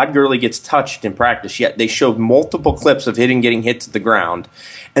let Todd Gurley gets touched in practice yet. They showed multiple clips of him getting hit to the ground.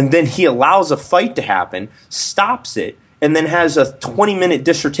 And then he allows a fight to happen, stops it, and then has a 20-minute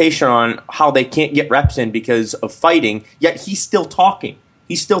dissertation on how they can't get reps in because of fighting, yet he's still talking.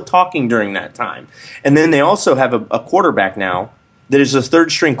 He's still talking during that time. And then they also have a quarterback now that is a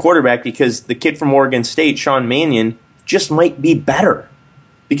third-string quarterback because the kid from Oregon State, Sean Mannion, just might be better.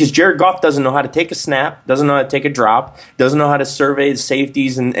 Because Jared Goff doesn't know how to take a snap, doesn't know how to take a drop, doesn't know how to survey the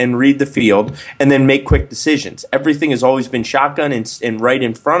safeties and read the field, and then make quick decisions. Everything has always been shotgun and right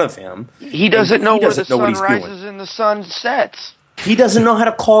in front of him. He doesn't know where the sun rises and the sun sets. He doesn't know how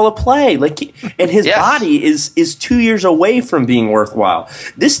to call a play. And his body is 2 years away from being worthwhile.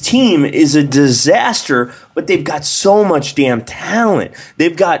 This team is a disaster, but they've got so much damn talent.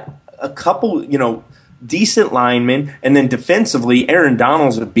 They've got a couple, decent linemen, and then defensively, Aaron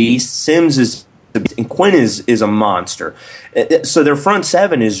Donald's a beast, Sims is a beast, and Quinn is a monster. So their front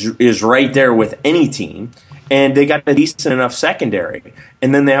seven is right there with any team, and they got a decent enough secondary.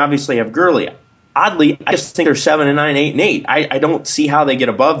 And then they obviously have Gurley. Oddly, I just think they're 7-9, 8-8. I don't see how they get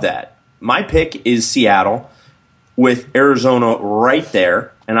above that. My pick is Seattle, with Arizona right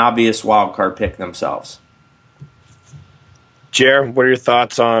there, an obvious wild card pick themselves. Jer, what are your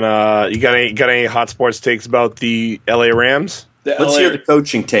thoughts on you got any hot sports takes about the LA Rams? Let's hear the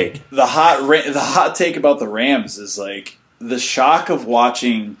coaching take. The hot take about the Rams is like the shock of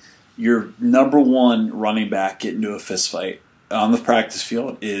watching your number one running back get into a fist fight on the practice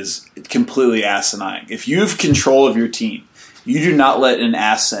field is completely asinine. If you have control of your team, you do not let an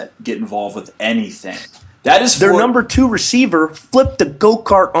asset get involved with anything. That is their number 2 receiver flipped the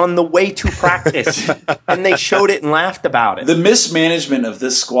go-kart on the way to practice, and they showed it and laughed about it. The mismanagement of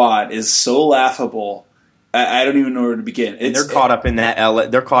this squad is so laughable. I don't even know where to begin. They're caught up in that LA.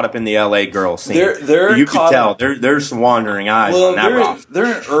 They're caught up in the LA girl scene. You can tell there's some wandering eyes on that roster.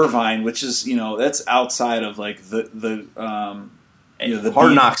 They're in Irvine, which is that's outside of like the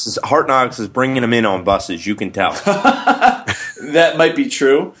Hard Knocks is bringing them in on buses. You can tell. That might be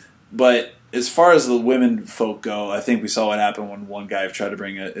true, but as far as the women folk go, I think we saw what happened when one guy tried to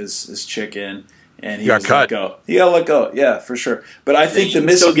bring his chick in, and he got let go. He got let go, yeah, for sure. But I think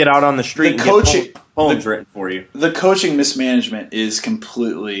still get out on the street and get poems written for you. The coaching mismanagement is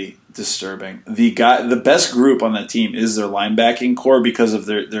completely disturbing. The best group on that team is their linebacking core because of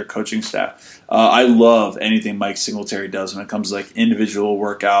their coaching staff. I love anything Mike Singletary does when it comes to like individual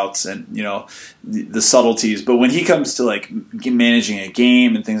workouts and the subtleties. But when he comes to like managing a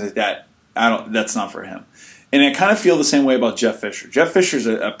game and things like that, that's not for him. And I kind of feel the same way about Jeff Fisher. Jeff Fisher's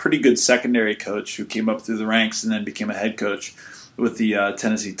a pretty good secondary coach who came up through the ranks and then became a head coach with the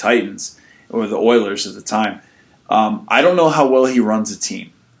Tennessee Titans or the Oilers at the time. I don't know how well he runs a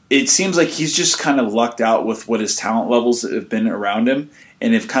team. It seems like he's just kind of lucked out with what his talent levels have been around him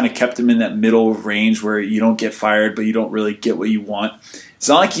and have kind of kept him in that middle range where you don't get fired but you don't really get what you want. It's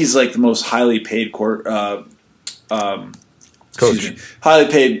not like he's like the most highly paid highly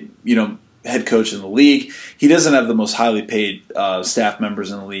paid, head coach in the league. He doesn't have the most highly paid staff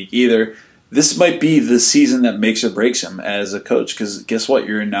members in the league either. This might be the season that makes or breaks him as a coach because guess what?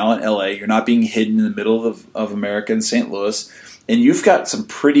 You're now in LA. You're not being hidden in the middle of America in St. Louis. And you've got some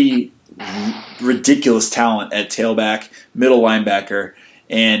pretty ridiculous talent at tailback, middle linebacker,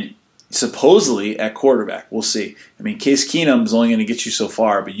 and supposedly at quarterback. We'll see. I mean, Case Keenum's only going to get you so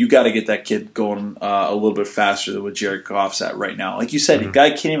far, but you got to get that kid going a little bit faster than what Jared Goff's at right now. Like you said, the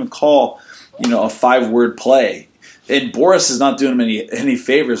guy can't even call a 5-word play. And Boris is not doing him any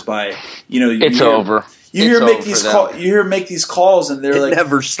favors by it's over. You hear him make these calls, and they're like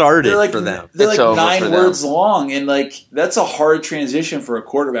never started for them. They're like 9 words long, and like that's a hard transition for a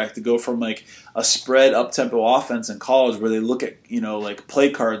quarterback to go from like a spread up tempo offense in college where they look at like play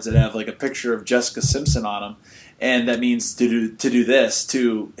cards that have like a picture of Jessica Simpson on them, and that means to do this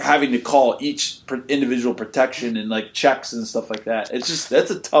to having to call each individual protection and like checks and stuff like that.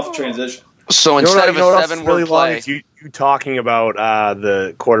 That's a tough transition. So instead of a 7-word play, you talking about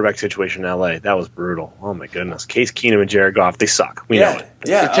the quarterback situation in LA, that was brutal. Oh my goodness, Case Keenum and Jared Goff, they suck. We know it.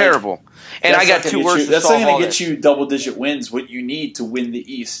 Yeah, they're terrible. And I got 2 words. That's not going to get you double-digit wins. What you need to win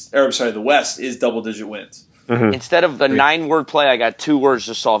the West is double-digit wins. Mm-hmm. Instead of the 9-word play, I got 2 words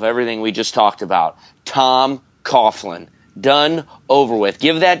to solve everything we just talked about. Tom Coughlin. Done, over with.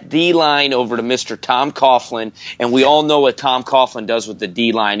 Give that D-line over to Mr. Tom Coughlin, and we all know what Tom Coughlin does with the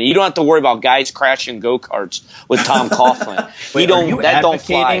D-line. And you don't have to worry about guys crashing go-karts with Tom Coughlin. Wait, are you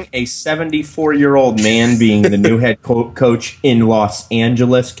advocating a 74-year-old man being the new head coach in Los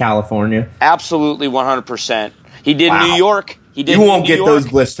Angeles, California? Absolutely, 100%. He did New York. You won't get those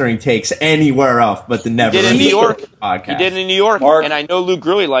blistering takes anywhere else but the Never He did in New York. podcast. He did in New York, Mark, and I know Luke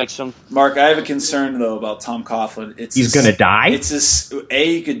Grilly likes him. Mark, I have a concern, though, about Tom Coughlin. He's going to die? It's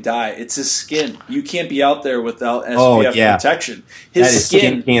he could die. It's his skin. You can't be out there without SPF protection. His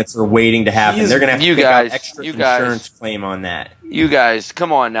skin cancer waiting to happen. They're going to have to take out extra insurance claim on that. You guys,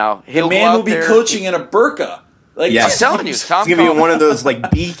 come on now. The man will be coaching in a burqa. I'm telling you, Tom. He's gonna be one of those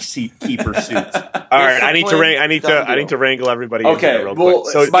beekeeper suits. All right, I need to wrangle everybody. Okay, in real quick.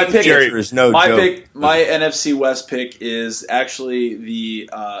 So my pick is no joke. My NFC West pick is actually the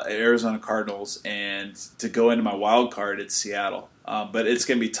Arizona Cardinals, and to go into my wild card, it's Seattle. But it's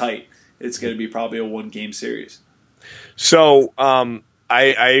gonna be tight. It's gonna be probably a 1-game series. So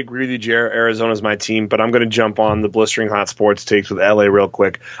I agree with you, Jer. Arizona's my team, but I'm going to jump on the blistering hot sports takes with LA real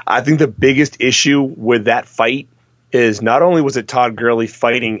quick. I think the biggest issue with that fight is not only was it Todd Gurley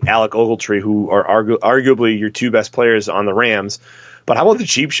fighting Alec Ogletree, who are arguably your two best players on the Rams, but how about the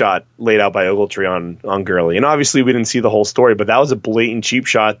cheap shot laid out by Ogletree on Gurley? And obviously we didn't see the whole story, but that was a blatant cheap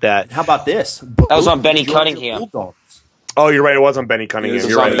shot. How about this? That was on Benny Cunningham. Oh, you're right. It was on Benny Cunningham. It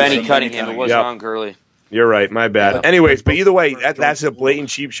was on Benny Cunningham. It wasn't on Gurley. You're right. My bad. Anyways, but either way, that's a blatant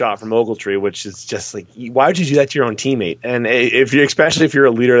cheap shot from Ogletree, which is just like, why would you do that to your own teammate? And especially if you're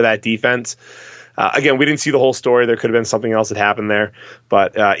a leader of that defense. Again, we didn't see the whole story. There could have been something else that happened there.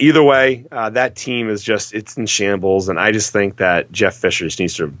 But either way, that team is it's in shambles. And I just think that Jeff Fisher just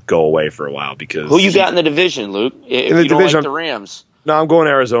needs to go away for a while because who you got in the division, Luke? If you don't like the Rams. No, I'm going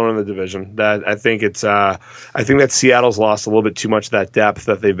Arizona in the division. I think that Seattle's lost a little bit too much of that depth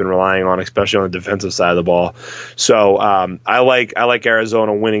that they've been relying on, especially on the defensive side of the ball. So I like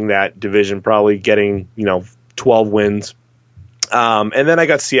Arizona winning that division, probably getting 12 wins. And then I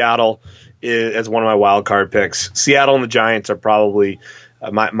got Seattle as one of my wild card picks. Seattle and the Giants are probably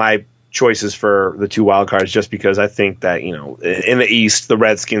my choices for the two wild cards, just because I think that in the East the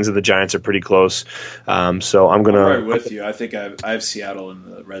Redskins and the Giants are pretty close. So I'm right with you. I think I have Seattle and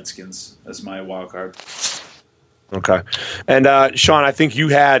the Redskins as my wild card. Okay, and Sean, I think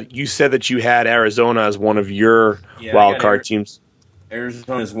you said that you had Arizona as one of your wild card teams.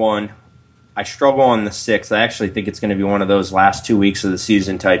 Arizona's one. I struggle on the 6th. I actually think it's going to be one of those last 2 weeks of the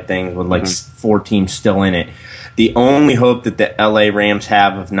season type things with 4 teams still in it. The only hope that the LA Rams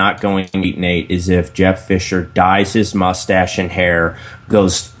have of not going 8-8 is if Jeff Fisher dyes his mustache and hair,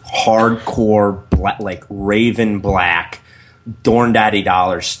 goes hardcore black, like Raven Black, Dorn Daddy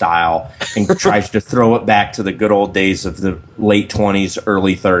Dollar style, and tries to throw it back to the good old days of the late 20s,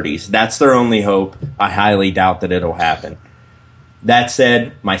 early 30s. That's their only hope. I highly doubt that it'll happen. That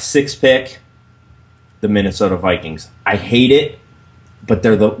said, my 6th pick, the Minnesota Vikings. I hate it, but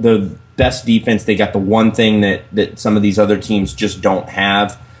they're the best defense. They got the one thing that some of these other teams just don't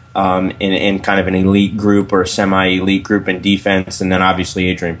have in kind of an elite group or a semi-elite group in defense, and then obviously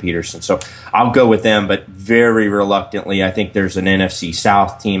Adrian Peterson. So I'll go with them, but very reluctantly. I think there's an NFC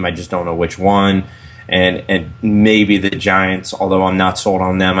South team. I just don't know which one. And maybe the Giants, although I'm not sold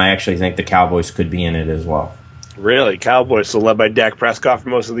on them. I actually think the Cowboys could be in it as well. Really? Cowboys, so led by Dak Prescott for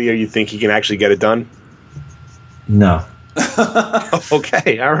most of the year, you think he can actually get it done? No.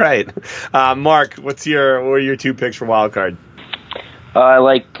 Okay, all right. Mark, what are your 2 picks for wild card? I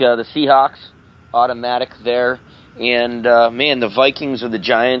like the Seahawks, automatic there. And, the Vikings or the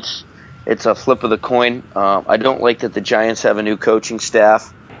Giants, it's a flip of the coin. I don't like that the Giants have a new coaching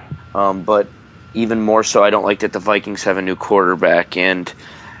staff, but even more so, I don't like that the Vikings have a new quarterback. And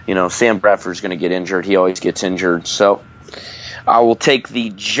Sam Bradford's going to get injured. He always gets injured. So I will take the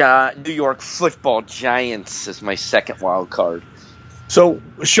New York Football Giants as my second wild card. So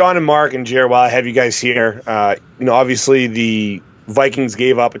Sean and Mark and Jared, while I have you guys here, obviously the Vikings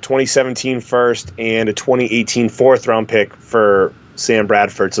gave up a 2017 first and a 2018 fourth round pick for Sam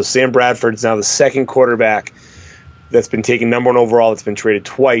Bradford. So Sam Bradford's now the second quarterback that's been taken number 1 overall that's been traded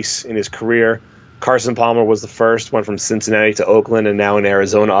twice in his career. Carson Palmer was the first, went from Cincinnati to Oakland, and now in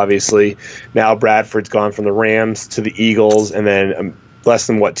Arizona, obviously. Now Bradford's gone from the Rams to the Eagles, and then less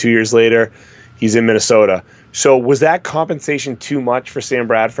than, 2 years later, he's in Minnesota. So was that compensation too much for Sam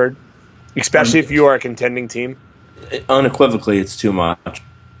Bradford, especially if you are a contending team? Unequivocally, it's too much.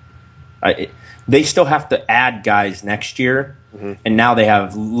 They still have to add guys next year, and now they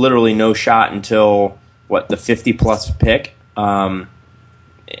have literally no shot until, the 50-plus pick.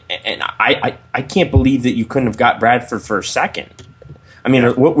 And I can't believe that you couldn't have got Bradford for a second. I mean,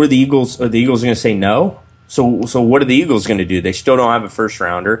 what were the Eagles? Are the Eagles going to say no? So what are the Eagles going to do? They still don't have a first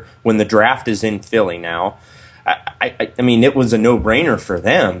rounder when the draft is in Philly now. I mean, it was a no-brainer for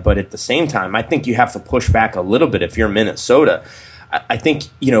them, but at the same time, I think you have to push back a little bit if you're Minnesota. I think,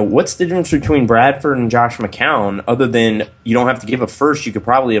 what's the difference between Bradford and Josh McCown other than you don't have to give a first? You could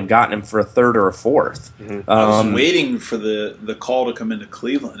probably have gotten him for a third or a fourth. Mm-hmm. I was waiting for the call to come into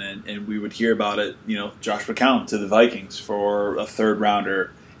Cleveland, and we would hear about it, Josh McCown to the Vikings for a third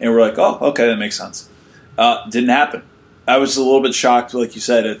rounder. And we're like, oh, okay, that makes sense. Didn't happen. I was a little bit shocked, like you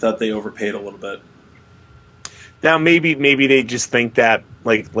said. I thought they overpaid a little bit. Now, maybe they just think that,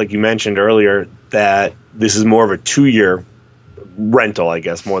 like you mentioned earlier, that this is more of a 2-year rental, I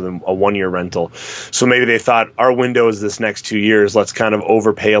guess, more than a 1-year rental. So maybe they thought our window is this next 2 years. Let's kind of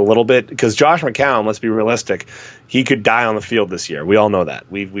overpay a little bit because Josh McCown, let's be realistic, he could die on the field this year. We all know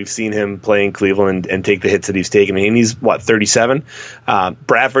that. We've seen him play in Cleveland and take the hits that he's taken. And he's 37.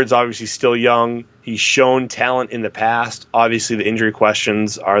 Bradford's obviously still young. He's shown talent in the past. Obviously, the injury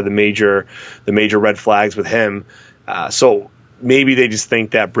questions are the major red flags with him. So maybe they just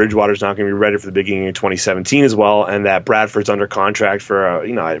think that Bridgewater's not going to be ready for the beginning of 2017 as well, and that Bradford's under contract for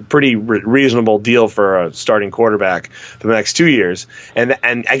a pretty reasonable deal for a starting quarterback for the next 2 years. And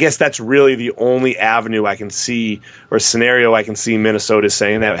I guess that's really the only avenue I can see or scenario I can see Minnesota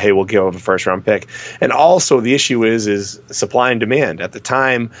saying that, hey, we'll give up a first-round pick. And also the issue is supply and demand. At the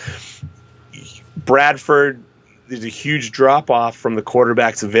time, Bradford, there's a huge drop-off from the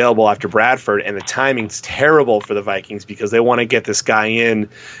quarterbacks available after Bradford, and the timing's terrible for the Vikings because they want to get this guy in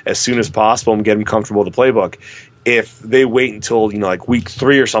as soon as possible and get him comfortable with the playbook. If they wait until like week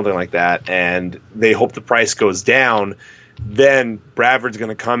 3 or something like that, and they hope the price goes down, then Bradford's going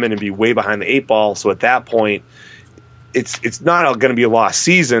to come in and be way behind the 8 ball. So at that point, it's not going to be a lost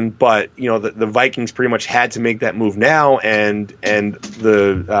season, but the Vikings pretty much had to make that move now, and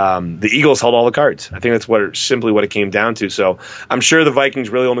the Eagles held all the cards. I think that's simply what it came down to. So I'm sure the Vikings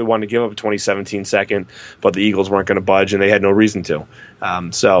really only wanted to give up a 2017 second, but the Eagles weren't going to budge, and they had no reason to.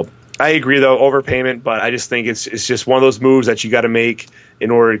 So I agree, though, overpayment, but I just think it's just one of those moves that you got to make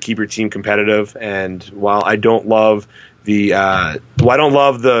in order to keep your team competitive. And while I don't love the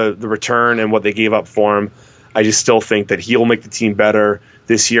return and what they gave up for him, I just still think that he'll make the team better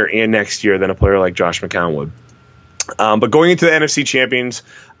this year and next year than a player like Josh McCown would. But going into the NFC champions,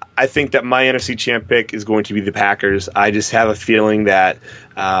 I think that my NFC champ pick is going to be the Packers. I just have a feeling that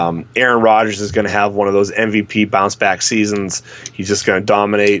Aaron Rodgers is going to have one of those MVP bounce-back seasons. He's just going to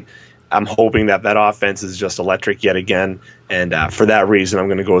dominate. I'm hoping that offense is just electric yet again. And for that reason, I'm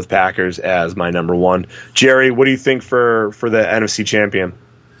going to go with Packers as my number one. Jerry, what do you think for the NFC champion?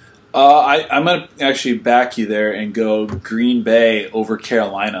 I'm going to actually back you there and go Green Bay over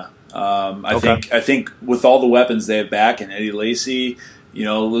Carolina. I think with all the weapons they have back and Eddie Lacy,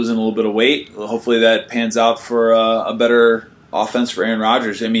 losing a little bit of weight, hopefully that pans out for a better offense for Aaron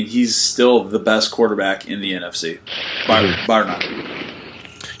Rodgers. I mean, he's still the best quarterback in the NFC, bar none.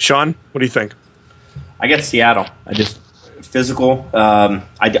 Sean, what do you think? I got Seattle. Physical.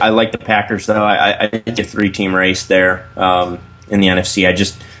 I like the Packers though. I think a 3-team race there in the NFC.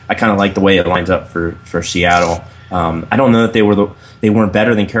 I kind of like the way it lines up for Seattle. I don't know that they weren't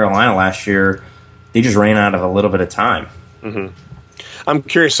better than Carolina last year. They just ran out of a little bit of time. Mm-hmm. I'm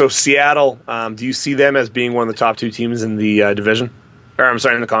curious. So Seattle, do you see them as being one of the top 2 teams in the division? Or I'm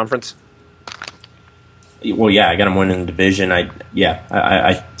sorry, in the conference? Well, yeah, I got them winning the division. I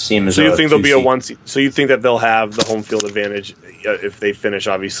see them as. So you think they'll be a 1 seed? So you think that they'll have the home field advantage if they finish?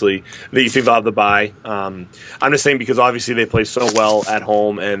 Obviously, that you think they'll have the bye. I'm just saying because obviously they play so well at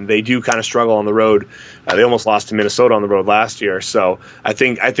home and they do kind of struggle on the road. They almost lost to Minnesota on the road last year. So I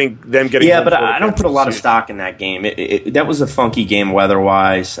think them getting. Yeah, but I don't put a lot of stock in that game. That was a funky game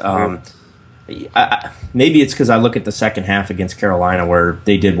weather-wise. Maybe it's because I look at the second half against Carolina where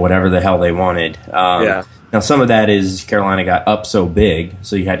they did whatever the hell they wanted. Now, some of that is Carolina got up so big,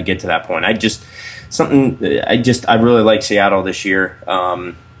 so you had to get to that point. I really like Seattle this year,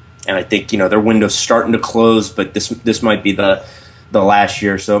 and I think their window's starting to close, but this might be the last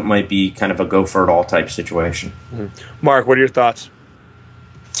year, so it might be kind of a go for it all type situation. Mm-hmm. Mark, what are your thoughts?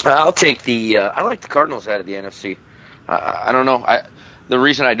 I'll take I like the Cardinals out of the NFC. I don't know. The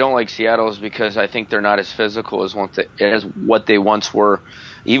reason I don't like Seattle is because I think they're not as physical as what they once were.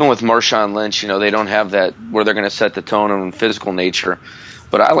 Even with Marshawn Lynch, they don't have that where they're going to set the tone on physical nature.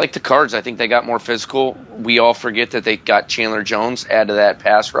 But I like the Cards. I think they got more physical. We all forget that they got Chandler Jones add to that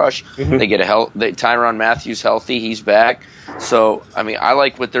pass rush. Mm-hmm. They get Tyrann Mathieu healthy. He's back. So, I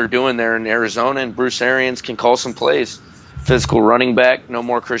like what they're doing there in Arizona, and Bruce Arians can call some plays. physical running back. No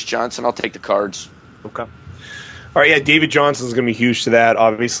more Chris Johnson. I'll take the Cards. Okay. All right, yeah, David Johnson's going to be huge to that.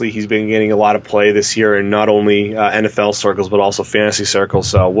 Obviously, he's been getting a lot of play this year in not only NFL circles but also fantasy circles.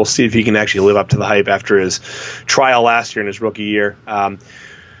 So we'll see if he can actually live up to the hype after his trial last year in his rookie year.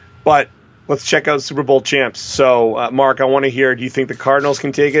 But let's check out Super Bowl champs. So, Mark, I want to hear, do you think the Cardinals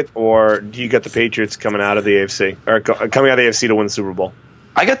can take it, or do you got the Patriots coming out of the AFC, or coming out of the AFC to win the Super Bowl?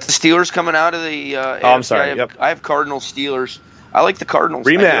 I got the Steelers coming out of the AFC. I'm sorry. I have Cardinals, Steelers. I like the Cardinals.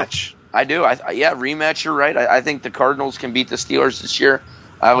 Rematch. I do. Yeah, rematch. You're right. I think the Cardinals can beat the Steelers this year.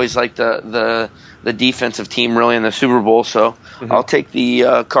 I always like the defensive team really in the Super Bowl, so I'll take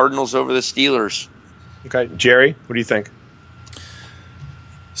the Cardinals over the Steelers. Okay, Jerry, what do you think?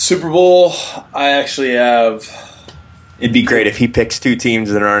 Super Bowl, I actually have. It'd be great if he picks two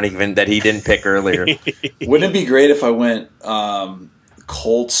teams that he didn't pick earlier. Wouldn't it be great if I went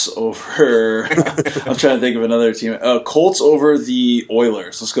Colts over? I'm trying to think of another team. Colts over the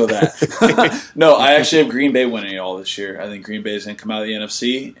Oilers. Let's go that. No, I actually have Green Bay winning it all this year. I think Green Bay is going to come out of the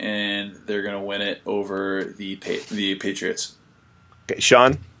NFC and they're going to win it over the Patriots. Okay,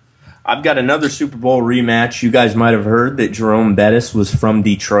 Sean? I've got another Super Bowl rematch. You guys might have heard that Jerome Bettis was from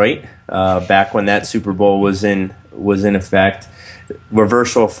Detroit back when that Super Bowl was in effect.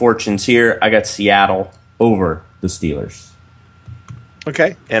 Reversal of fortunes here. I got Seattle over the Steelers.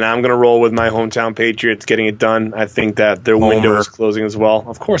 Okay, and I'm going to roll with my hometown Patriots getting it done. I think that their window is closing as well.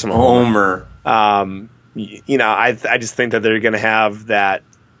 Of course I'm a homer. I just think that they're going to have that,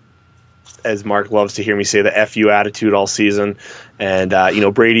 as Mark loves to hear me say, the FU attitude all season. And,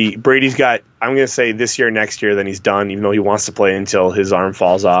 Brady's got, I'm going to say this year, next year, then he's done, even though he wants to play until his arm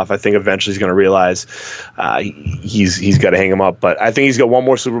falls off. I think eventually he's going to realize he's got to hang him up. But I think he's got one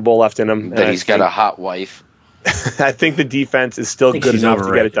more Super Bowl left in him. That he's got a hot wife. I think the defense is still good enough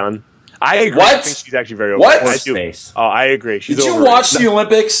to get it done. I agree. What? I think she's actually very what? overrated. I agree. She's Did you watch the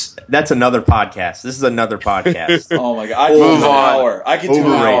Olympics? That's another podcast. This is another podcast. Oh my god! Move on. I could do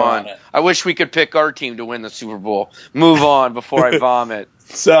an hour on it. I wish we could pick our team to win the Super Bowl. Move on before I vomit.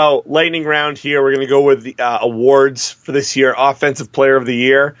 So, lightning round here. We're going to go with the awards for this year. Offensive Player of the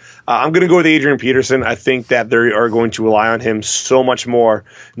Year. I'm going to go with Adrian Peterson. I think that they are going to rely on him so much more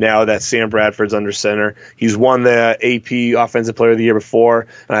now that Sam Bradford's under center. He's won the AP Offensive Player of the Year before,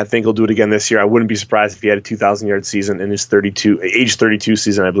 and I think he'll do it again this year. I wouldn't be surprised if he had a 2,000-yard season in his age 32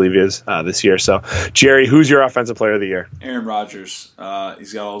 season, I believe he is, this year. So, Jerry, who's your Offensive Player of the Year? Aaron Rodgers.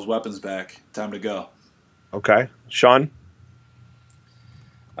 He's got all his weapons back. Time to go. Okay. Sean?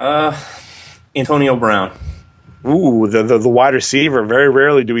 Antonio Brown. Ooh, the wide receiver. Very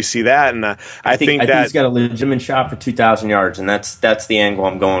rarely do we see that, and I think he's got a legitimate shot for 2,000 yards, and that's the angle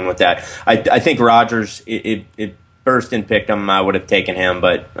I'm going with that. I think Rodgers, it burst and picked him. I would have taken him,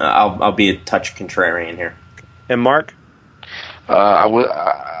 but I'll be a touch contrarian here. And Mark,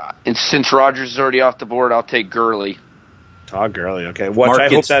 since Rodgers is already off the board, I'll take Gurley. Todd Gurley. Okay,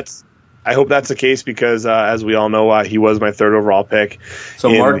 I hope that's the case because, as we all know, he was my third overall pick. So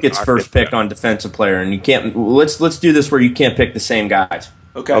Mark gets first pick on defensive player, and you can't. Let's do this where you can't pick the same guys.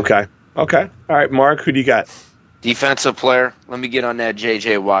 Okay. All right, Mark, who do you got? Defensive player. Let me get on that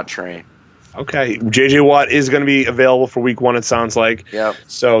J.J. Watt train. Okay, J.J. Watt is going to be available for Week 1. It sounds like. Yep.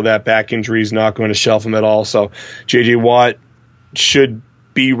 So that back injury is not going to shelf him at all. So J.J. Watt should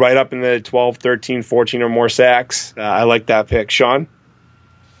be right up in the 12, 13, 14 or more sacks. I like that pick. Sean?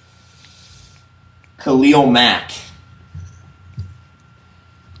 Khalil Mack.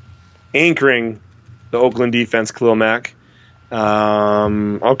 Anchoring the Oakland defense, Khalil Mack.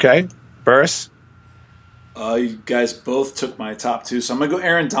 Okay. Burris? You guys both took my top two, so I'm going to go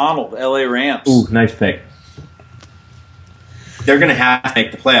Aaron Donald, L.A. Rams. Ooh, nice pick. They're going to have to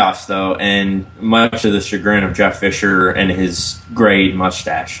make the playoffs, though, and much of the chagrin of Jeff Fisher and his great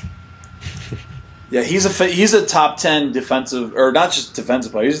mustache. Yeah, he's a top 10 defensive, or not just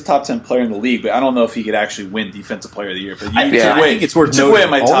defensive player. He's a top 10 player in the league, but I don't know if he could actually win Defensive Player of the Year. But I think it's worth noting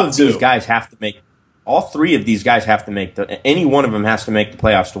all three of these guys have to make any one of them has to make the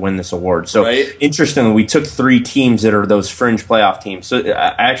playoffs to win this award. So Interestingly, we took three teams that are those fringe playoff teams. So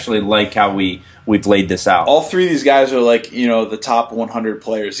I actually like how we've laid this out. All three of these guys are the top 100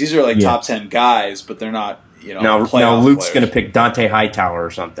 players. These are top 10 guys, but they're not. Now Luke's going to pick Dante Hightower or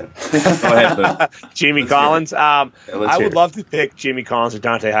something. Go ahead, Luke. Jamie Collins. I would love to pick Jamie Collins or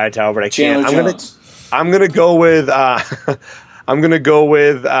Dante Hightower, but I can't. I'm going to go with. I'm going to go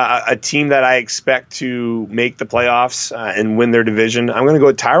with a team that I expect to make the playoffs and win their division. I'm going to go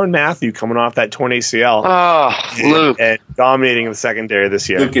with Tyrann Mathieu coming off that torn ACL. Oh, Luke. And dominating the secondary this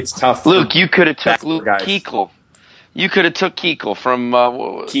year. Luke, it's tough. Luke, you could have took Luke Kuechly. You could have took Kuechly from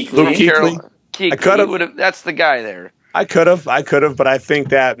Kuechly. I could have. That's the guy there. I could have, but I think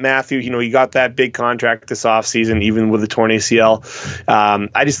that Matthew, he got that big contract this offseason, even with the torn ACL.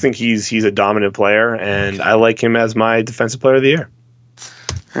 I just think he's a dominant player, and I like him as my defensive player of the year.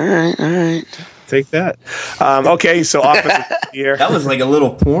 All right. Take that. Okay, so offensive year. That was like a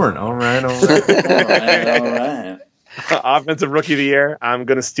little porn. All right. All right. Offensive rookie of the year. I'm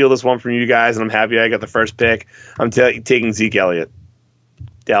going to steal this one from you guys, and I'm happy I got the first pick. I'm taking Zeke Elliott,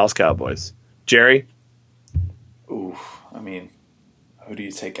 Dallas Cowboys. Jerry? Ooh, I mean, who do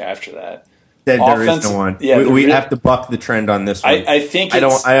you take after that? There is no one. Yeah, we have to buck the trend on this one. I think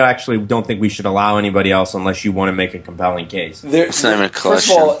I actually don't think we should allow anybody else unless you want to make a compelling case. It's not even a question.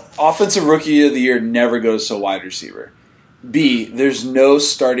 First of all, offensive rookie of the year never goes to wide receiver. B, there's no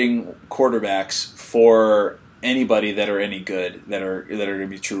starting quarterbacks for anybody that are any good that are going to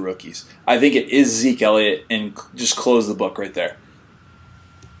be true rookies. I think it is Zeke Elliott, and just close the book right there.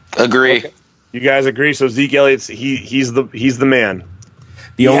 Agree. Okay. You guys agree? So Zeke Elliott's he's the man.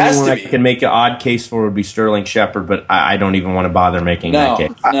 The only one I can make an odd case for would be Sterling Shepard, but I don't even want to bother making that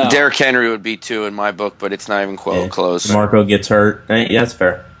case. No. Derrick Henry would be too in my book, but it's not even close. Marco gets hurt. Yeah, that's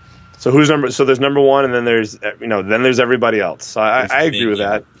fair. So there's number one, and then there's everybody else. So I agree with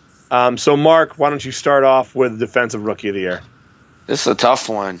that. So Mark, why don't you start off with defensive rookie of the year? This is a tough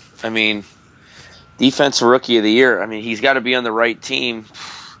one. I mean, defensive rookie of the year. I mean, he's got to be on the right team.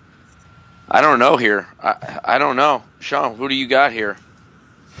 I don't know here. I don't know. Sean, who do you got here?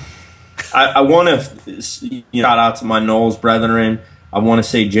 I want to shout out to my Knowles brethren. I want to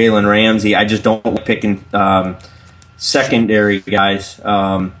say Jalen Ramsey. I just don't like picking secondary guys.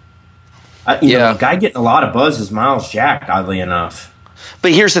 A guy getting a lot of buzz is Miles Jack, oddly enough.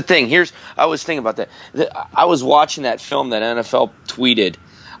 But here's the thing. I was thinking about that. I was watching that film that NFL tweeted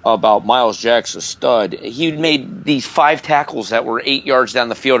about Miles Jack's a stud. He made these 5 tackles that were 8 yards down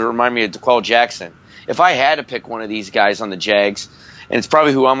the field. It reminded me of DeQuell Jackson. If I had to pick one of these guys on the Jags, and it's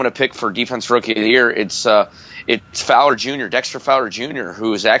probably who I'm going to pick for Defense Rookie of the Year, it's Fowler Jr., Dexter Fowler Jr.,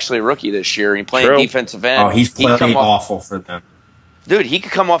 who is actually a rookie this year. He's playing defensive end. Oh, he's playing awful for them. Dude, he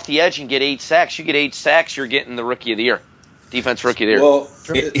could come off the edge and get 8 sacks. You get 8 sacks, you're getting the Rookie of the Year. Defense Rookie of the Year. Well,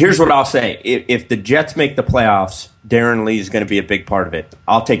 here's what I'll say. If the Jets make the playoffs, Darren Lee is going to be a big part of it.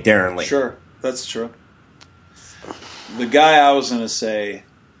 I'll take Darren Lee. Sure, that's true. The guy I was going to say,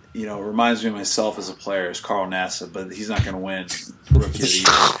 reminds me of myself as a player is Carl Nassib, but he's not going to win Rookie of the Year.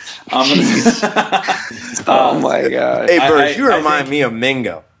 Oh, my God. Hey, Burge, you remind me of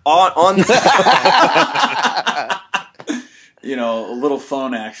Mingo. A little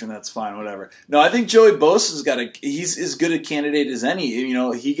phone action, that's fine, whatever. No, I think Joey Bosa's he's as good a candidate as any.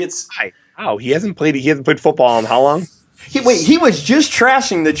 He gets... He hasn't played football in how long? He was just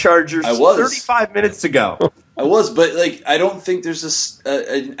trashing the Chargers 35 minutes ago. I was, but I don't think there's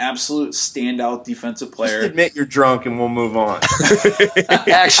an absolute standout defensive player. Just admit you're drunk and we'll move on.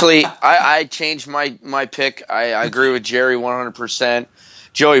 Actually, I changed my pick. I agree with Jerry 100%.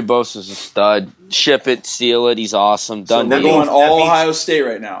 Joey Bosa's a stud. Ship it, seal it. He's awesome. Done. So we're going all Ohio State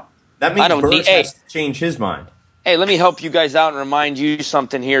right now. That means Burge has to change his mind. Hey, let me help you guys out and remind you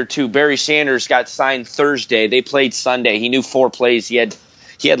something here too. Barry Sanders got signed Thursday. They played Sunday. He knew 4 plays. He had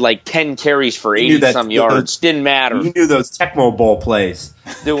like 10 carries for 80-some yards. Didn't matter. You knew those Tecmo Bowl plays.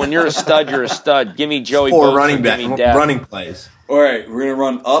 Dude, when you're a stud, you're a stud. Give me Joey Bosa. 4 running plays. All right, we're going to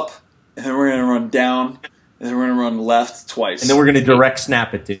run up, and then we're going to run down, and then we're going to run left twice. And then we're going to direct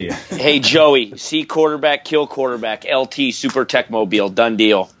snap it to you. Hey, Joey, see quarterback, kill quarterback. LT, Super Tecmobile. Done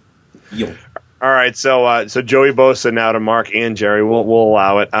deal. Yo. All right, so Joey Bosa now to Mark and Jerry. We'll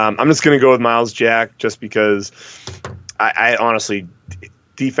allow it. I'm just going to go with Miles Jack just because I honestly –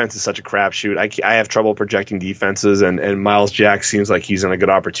 defense is such a crapshoot. I have trouble projecting defenses, and Miles Jack seems like he's in a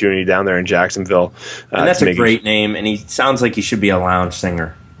good opportunity down there in Jacksonville. And that's a great name, and he sounds like he should be a lounge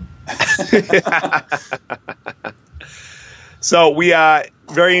singer. So we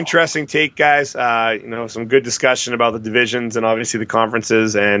very interesting take, guys. Some good discussion about the divisions and obviously the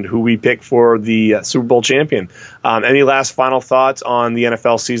conferences and who we pick for the Super Bowl champion. Any last final thoughts on the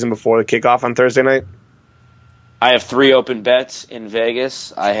NFL season before the kickoff on Thursday night? I have 3 open bets in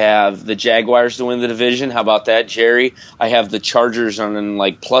Vegas. I have the Jaguars to win the division. How about that, Jerry? I have the Chargers on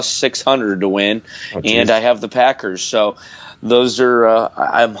plus 600 to win, and I have the Packers. So those are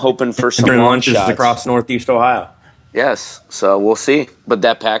I'm hoping for some long lunches shots across Northeast Ohio. Yes, so we'll see. But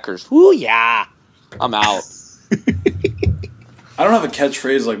that Packers, whoo yeah, I'm out. I don't have a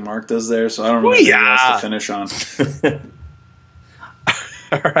catchphrase like Mark does there, so I don't know anything else to finish on.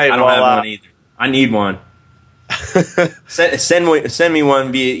 All right, I don't have one either. I need one. Send me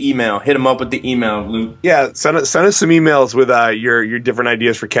one via email. Hit him up with the email, Luke. Yeah, send us some emails with your different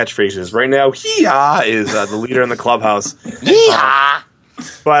ideas for catchphrases. Right now, hee-haw is the leader in the clubhouse. Hee-haw!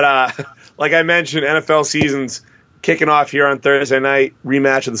 But like I mentioned, NFL season's kicking off here on Thursday night.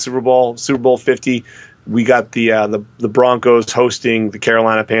 Rematch of the Super Bowl 50. We got the Broncos hosting the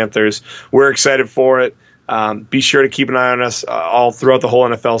Carolina Panthers. We're excited for it. Be sure to keep an eye on us all throughout the whole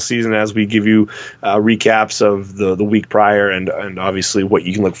NFL season as we give you recaps of the week prior and obviously what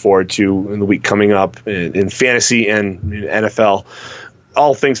you can look forward to in the week coming up in fantasy and in NFL.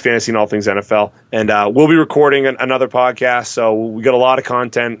 All things fantasy and all things NFL. And we'll be recording another podcast, so we got a lot of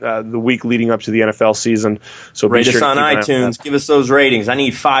content the week leading up to the NFL season. So rate us on iTunes. Give us those ratings. I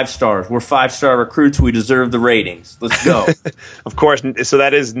need 5 stars. We're 5-star recruits. We deserve the ratings. Let's go. Of course. So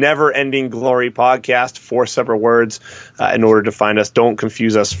that is Never Ending Glory Podcast, 4 separate words in order to find us. Don't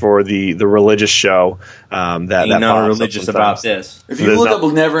confuse us for the religious show. Ain't no religious about this. If you look up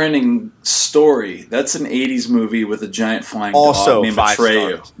Never Ending Story, that's an 80s movie with a giant flying dog named Atreyu.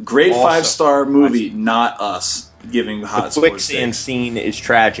 Great 5-star movie, not us giving hot The quicksand scene is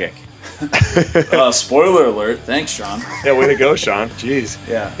tragic. Spoiler alert. Thanks, Sean. Yeah, way to go, Sean. Jeez.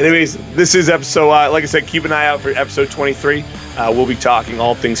 Yeah. Anyways, this is episode, like I said, keep an eye out for episode 23. We'll be talking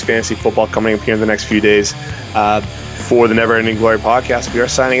all things fantasy football coming up here in the next few days. For the Never Ending Glory podcast, we are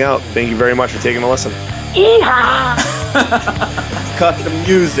signing out. Thank you very much for taking a listen. Cut the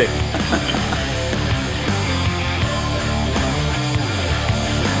music.